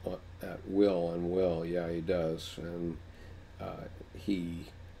fainting at will and will. Yeah, he does. And he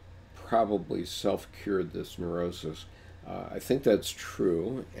probably self-cured this neurosis. I think that's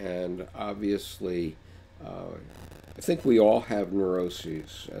true, and obviously I think we all have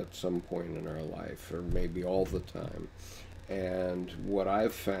neuroses at some point in our life, or maybe all the time. And what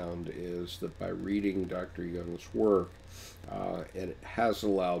I've found is that by reading Dr. Jung's work, it has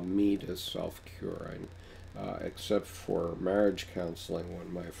allowed me to self-cure. Except for marriage counseling,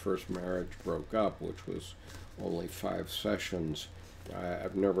 when my first marriage broke up, which was only 5 sessions,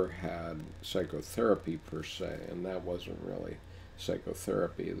 I've never had psychotherapy per se, and that wasn't really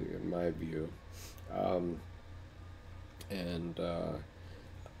psychotherapy in my view.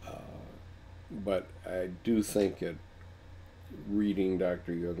 But I do think that reading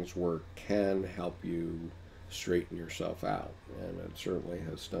Dr. Jung's work can help you straighten yourself out, and it certainly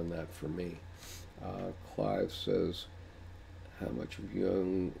has done that for me. Clive says, how much of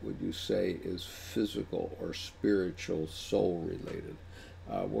Jung would you say is physical or spiritual soul related?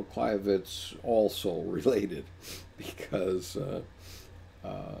 Well, Clive, it's all soul related because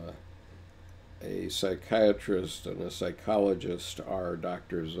a psychiatrist and a psychologist are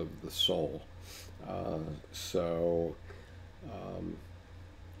doctors of the soul. So,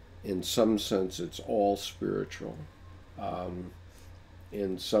 in some sense, it's all spiritual.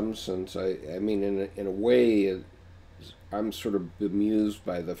 In some sense, I mean, in a way, I'm sort of bemused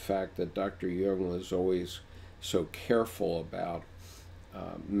by the fact that Dr. Jung was always so careful about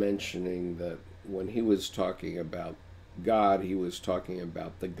mentioning that when he was talking about God, he was talking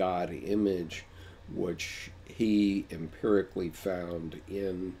about the God image, which he empirically found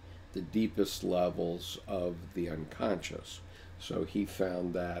in the deepest levels of the unconscious. So he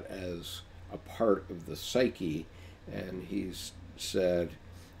found that as a part of the psyche, and he said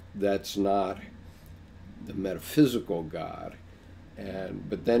that's not the metaphysical God.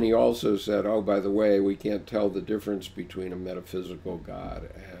 But then he also said, oh, by the way, we can't tell the difference between a metaphysical God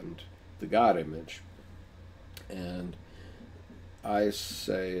and the God image. And I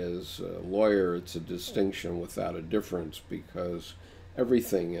say, as a lawyer, it's a distinction without a difference, because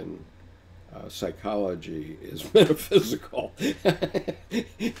everything in psychology is metaphysical.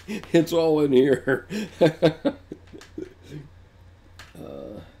 It's all in here.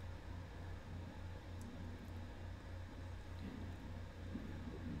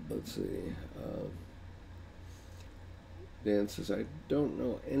 Let's see. Dan says, I don't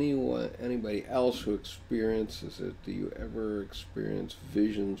know anybody else who experiences it. Do you ever experience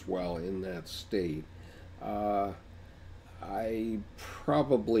visions while in that state? I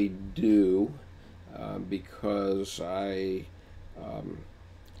probably do, because I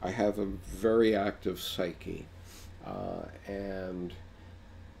have a very active psyche, and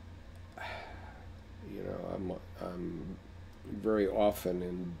you know, I'm very often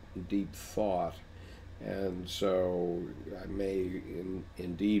in deep thought, and so I may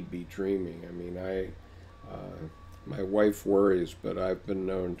indeed be dreaming. I mean, my wife worries, but I've been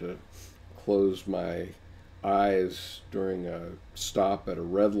known to close my eyes during a stop at a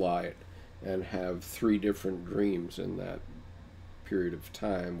red light and have 3 different dreams in that period of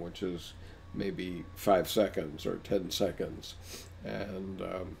time, which is maybe 5 seconds or 10 seconds. And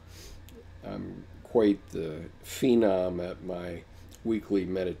I'm quite the phenom at my weekly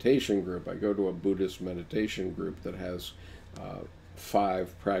meditation group. I go to a Buddhist meditation group that has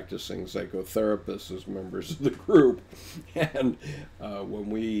 5 practicing psychotherapists as members of the group, and when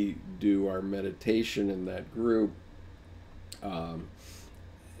we do our meditation in that group,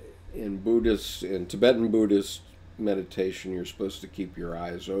 in Tibetan Buddhist meditation, you're supposed to keep your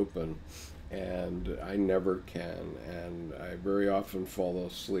eyes open, and I never can, and I very often fall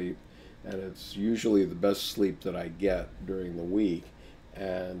asleep, and it's usually the best sleep that I get during the week,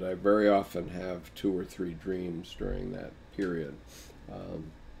 and I very often have 2 or 3 dreams during that period.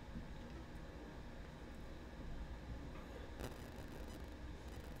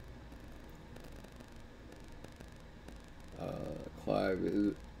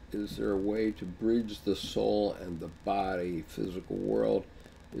 Clive, is there a way to bridge the soul and the body, physical world?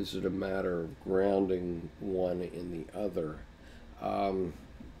 Is it a matter of grounding one in the other?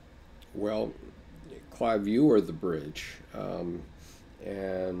 Well, Clive, you are the bridge,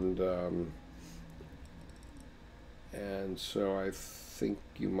 and so I think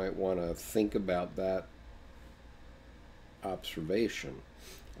you might want to think about that observation,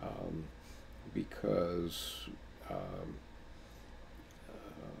 because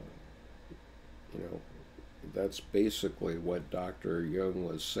you know, that's basically what Dr. Jung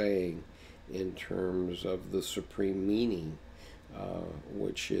was saying in terms of the supreme meaning,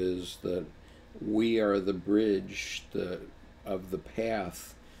 which is that we are the bridge of the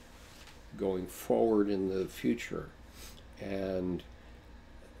path going forward in the future, and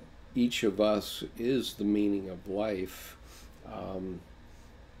each of us is the meaning of life.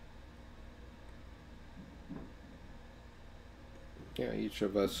 Each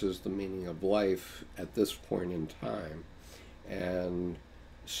of us is the meaning of life at this point in time, and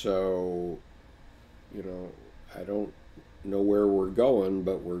so, you know, I don't know where we're going,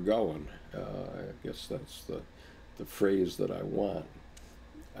 but we're going. I guess that's the phrase that I want.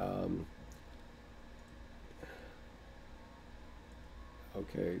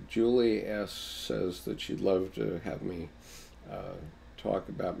 Okay, Julie says that she'd love to have me talk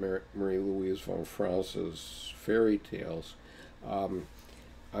about Marie-Louise von France's fairy tales.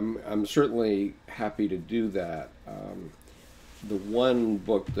 I'm certainly happy to do that. The one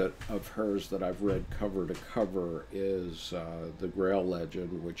book of hers that I've read cover to cover is The Grail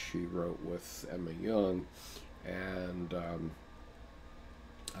Legend, which she wrote with Emma Jung, and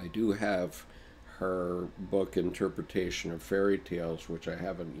I do have her book Interpretation of Fairy Tales, which I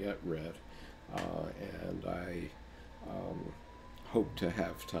haven't yet read, and I hope to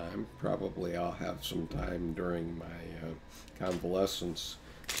have time. Probably I'll have some time during my convalescence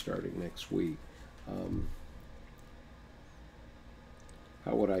starting next week.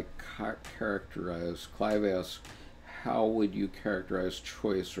 How would I characterize, Clive asks, how would you characterize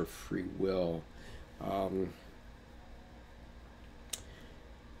choice or free will?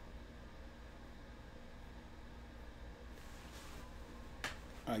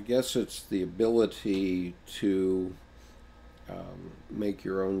 I guess it's the ability to make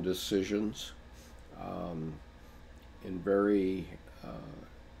your own decisions. In very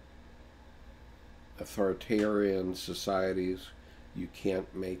authoritarian societies, you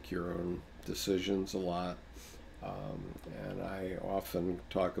can't make your own decisions a lot. And I often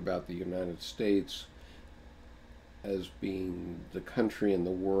talk about the United States as being the country in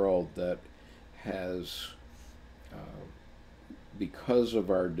the world that has, because of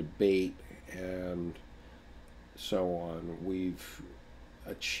our debate and so on, we've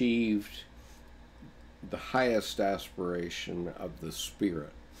achieved the highest aspiration of the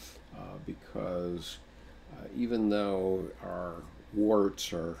spirit, because even though our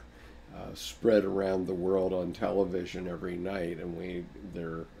warts are spread around the world on television every night, and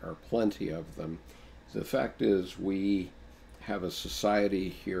there are plenty of them, the fact is we have a society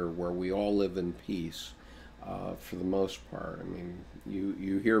here where we all live in peace, for the most part. I mean,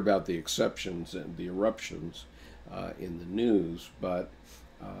 you hear about the exceptions and the eruptions in the news, but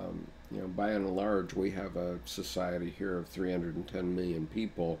by and large, we have a society here of 310 million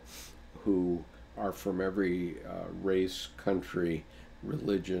people who are from every race, country,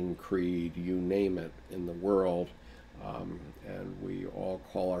 religion, creed, you name it, in the world, and we all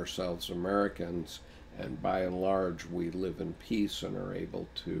call ourselves Americans, and by and large we live in peace and are able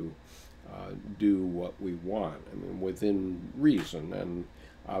to do what we want, I mean, within reason. And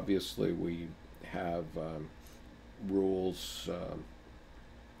obviously we have rules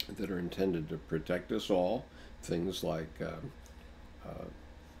that are intended to protect us all, things like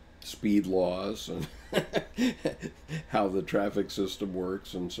speed laws and how the traffic system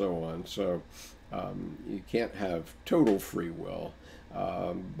works and so on. So you can't have total free will,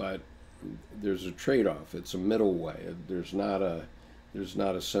 but there's a trade-off. It's a middle way. There's not a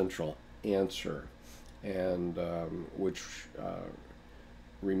central answer, and which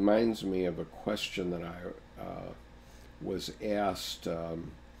reminds me of a question that I was asked,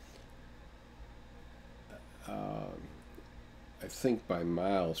 I think by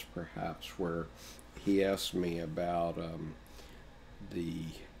Miles perhaps, where he asked me about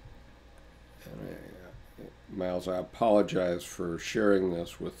Miles, I apologize for sharing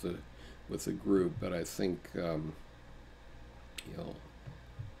this with the group, but I think you'll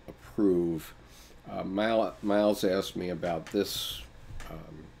approve. Miles asked me about this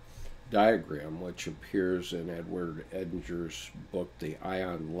diagram, which appears in Edward Edinger's book, The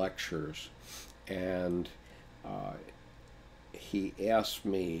Ion Lectures, and he asked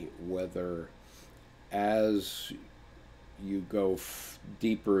me whether, as you go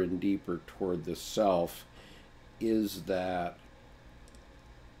deeper and deeper toward the self, does that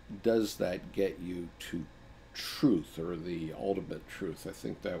get you to truth, or the ultimate truth? I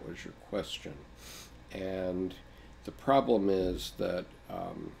think that was your question. And the problem is that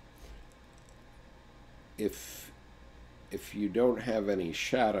if you don't have any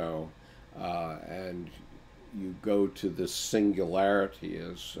shadow, and you go to this singularity,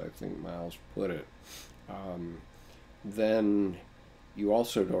 as I think Miles put it, then you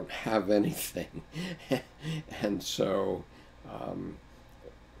also don't have anything. And so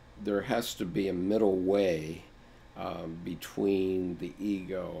there has to be a middle way between the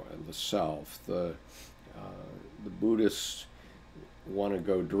ego and the self. The Buddhists want to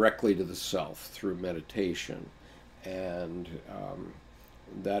go directly to the self through meditation, and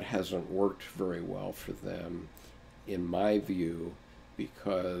that hasn't worked very well for them, in my view,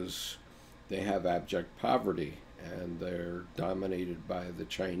 because they have abject poverty and they're dominated by the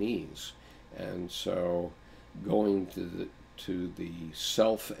Chinese. And so going to the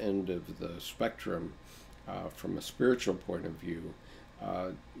self end of the spectrum, from a spiritual point of view,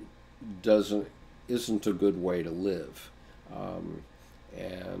 isn't a good way to live.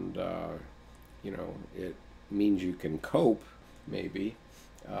 It means you can cope, maybe,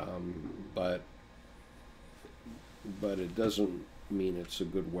 but it doesn't mean it's a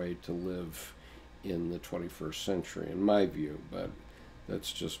good way to live in the 21st century, in my view. But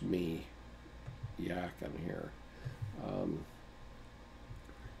that's just me yakking here.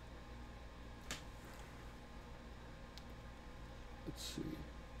 Let's see.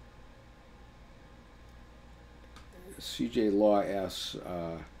 C.J. Law asks,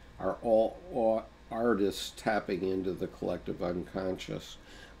 are all artists tapping into the collective unconscious?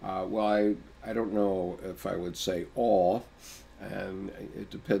 Well, I don't know if I would say all, and it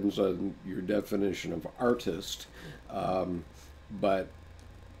depends on your definition of artist. But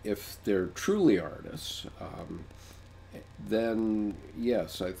if they're truly artists, then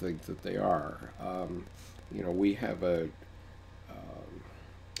yes, I think that they are. We have a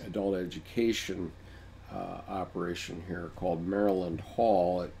adult education operation here called Maryland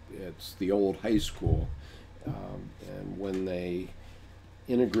Hall. It's the old high school, and when they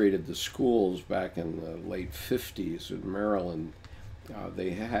integrated the schools back in the late 50s in Maryland,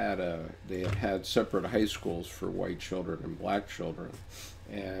 they had separate high schools for white children and black children,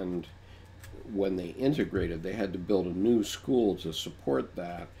 and when they integrated, they had to build a new school to support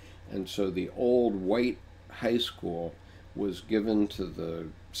that, and so the old white high school was given to the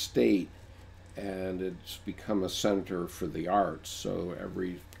state, and it's become a center for the arts. So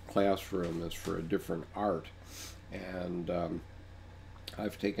every classroom is for a different art, and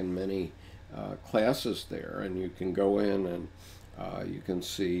I've taken many classes there, and you can go in and you can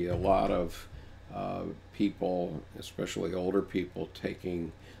see a lot of people, especially older people,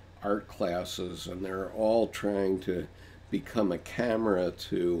 taking art classes, and they're all trying to become a camera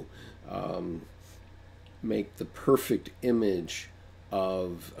to make the perfect image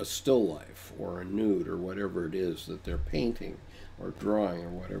of a still life or a nude or whatever it is that they're painting or drawing or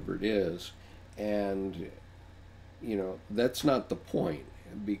whatever it is. And that's not the point,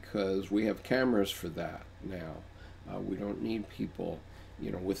 because we have cameras for that now. We don't need people,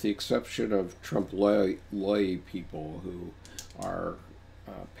 with the exception of trompe l'oeil people who are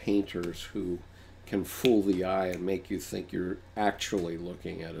painters who can fool the eye and make you think you're actually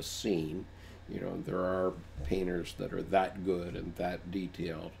looking at a scene. There are painters that are that good and that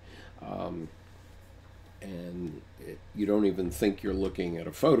detailed, and you don't even think you're looking at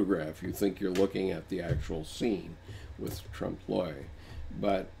a photograph. You think you're looking at the actual scene with trompe l'oeil.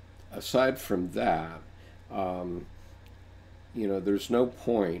 But aside from that, there's no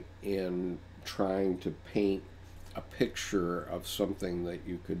point in trying to paint a picture of something that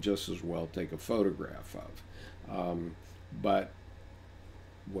you could just as well take a photograph of. But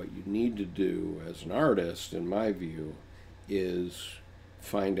what you need to do as an artist, in my view, is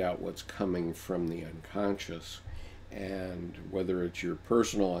find out what's coming from the unconscious, and whether it's your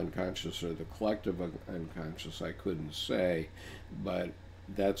personal unconscious or the collective unconscious, I couldn't say, but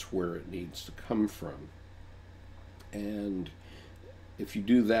that's where it needs to come from. And if you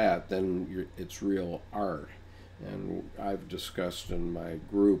do that, then it's real art. And I've discussed in my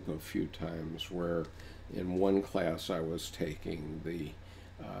group a few times where in one class I was taking, the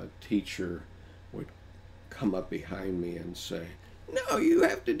teacher would come up behind me and say, "No, you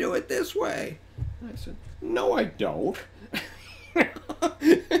have to do it this way." And I said, "No, I don't."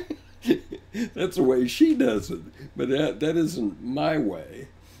 That's the way she does it, but that isn't my way.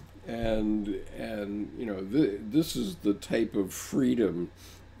 And this is the type of freedom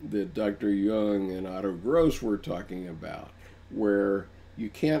that Dr. Jung and Otto Gross were talking about, where you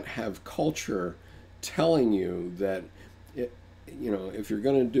can't have culture telling you that if you're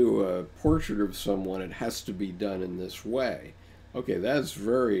going to do a portrait of someone, it has to be done in this way. Okay, that's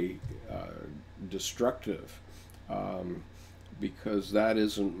very destructive, because that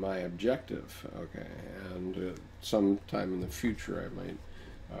isn't my objective. Okay, and sometime in the future I might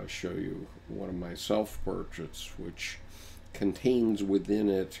show you one of my self-portraits, which contains within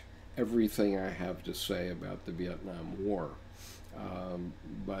it everything I have to say about the Vietnam War,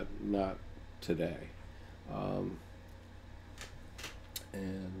 but not today.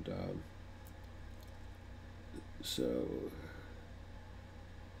 So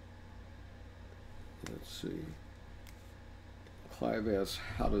let's see. Clive asks,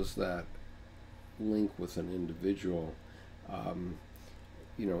 how does that link with an individual?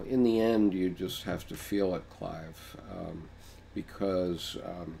 In the end, you just have to feel it, Clive, because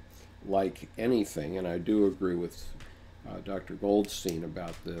like anything, and I do agree with Dr. Goldstein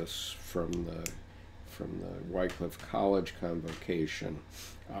about this from the Wycliffe College Convocation,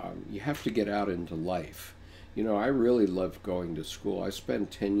 you have to get out into life. I really loved going to school. I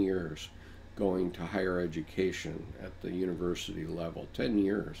spent 10 years going to higher education at the university level, 10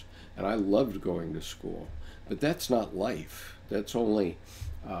 years, and I loved going to school. But that's not life. That's only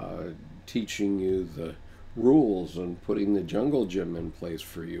teaching you the rules and putting the jungle gym in place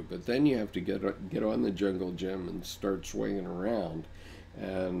for you. But then you have to get on the jungle gym and start swinging around.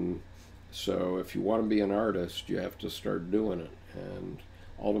 And so if you want to be an artist, you have to start doing it, and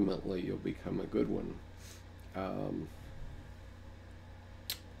ultimately you'll become a good one.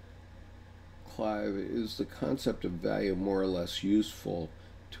 Clive, is the concept of value more or less useful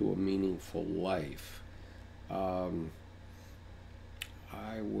to a meaningful life? I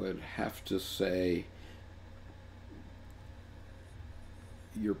would have to say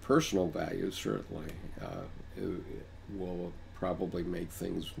your personal values certainly it will probably make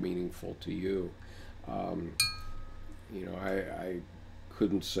things meaningful to you. You know, I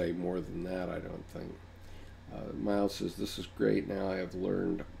couldn't say more than that, I don't think. Miles says, this is great. Now I have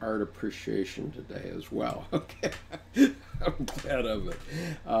learned art appreciation today as well. Okay. I'm glad of it.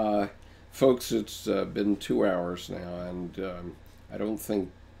 Folks, it's been 2 hours now, and I don't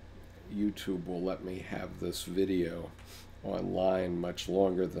think YouTube will let me have this video online much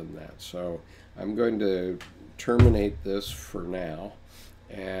longer than that. So I'm going to terminate this for now,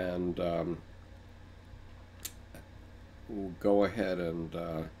 and we'll go ahead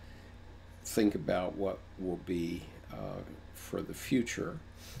and think about what will be for the future.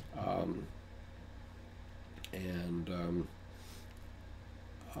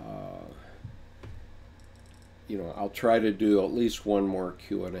 You know, I'll try to do at least one more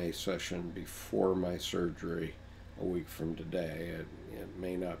Q&A session before my surgery a week from today. It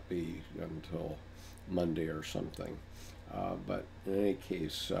may not be until Monday or something. But in any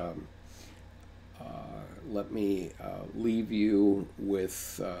case, let me leave you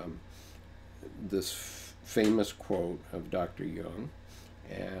with this famous quote of Dr. Jung,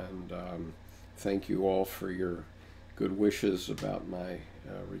 and thank you all for your good wishes about my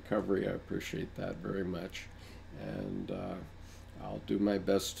recovery. I appreciate that very much, and I'll do my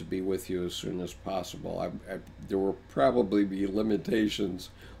best to be with you as soon as possible. There will probably be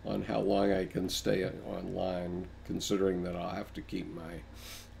limitations on how long I can stay online, considering that I'll have to keep my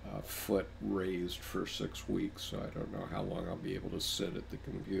foot raised for 6 weeks, so I don't know how long I'll be able to sit at the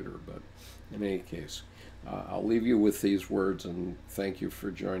computer, but in any case, I'll leave you with these words, and thank you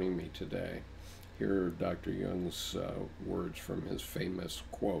for joining me today. Here are Dr. Jung's words from his famous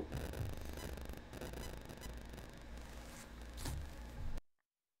quote.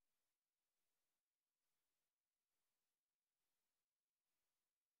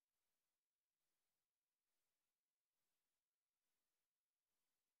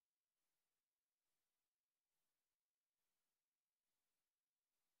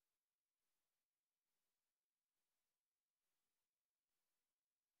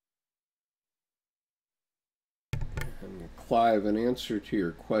 Clive, in answer to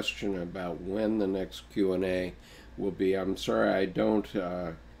your question about when the next Q&A will be, I'm sorry I don't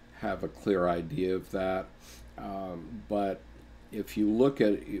have a clear idea of that, but if you look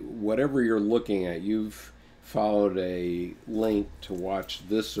at whatever you're looking at, you've followed a link to watch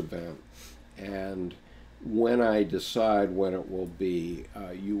this event, and when I decide when it will be,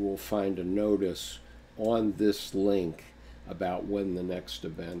 you will find a notice on this link about when the next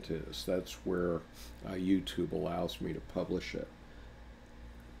event is. That's where YouTube allows me to publish it.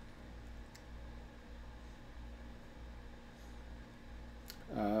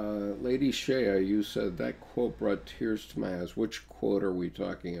 Lady Shea, you said that quote brought tears to my eyes. Which quote are we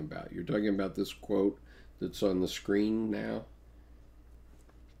talking about? You're talking about this quote that's on the screen now?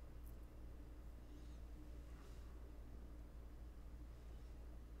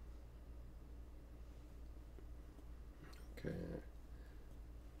 Okay.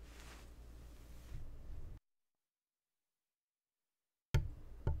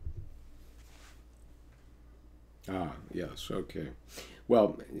 Ah, yes, okay.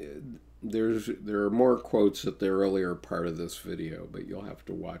 Well, there are more quotes at the earlier part of this video, but you'll have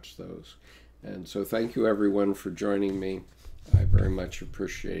to watch those. And so thank you everyone for joining me. I very much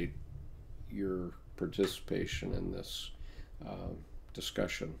appreciate your participation in this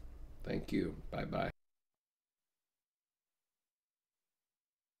discussion. Thank you. Bye-bye.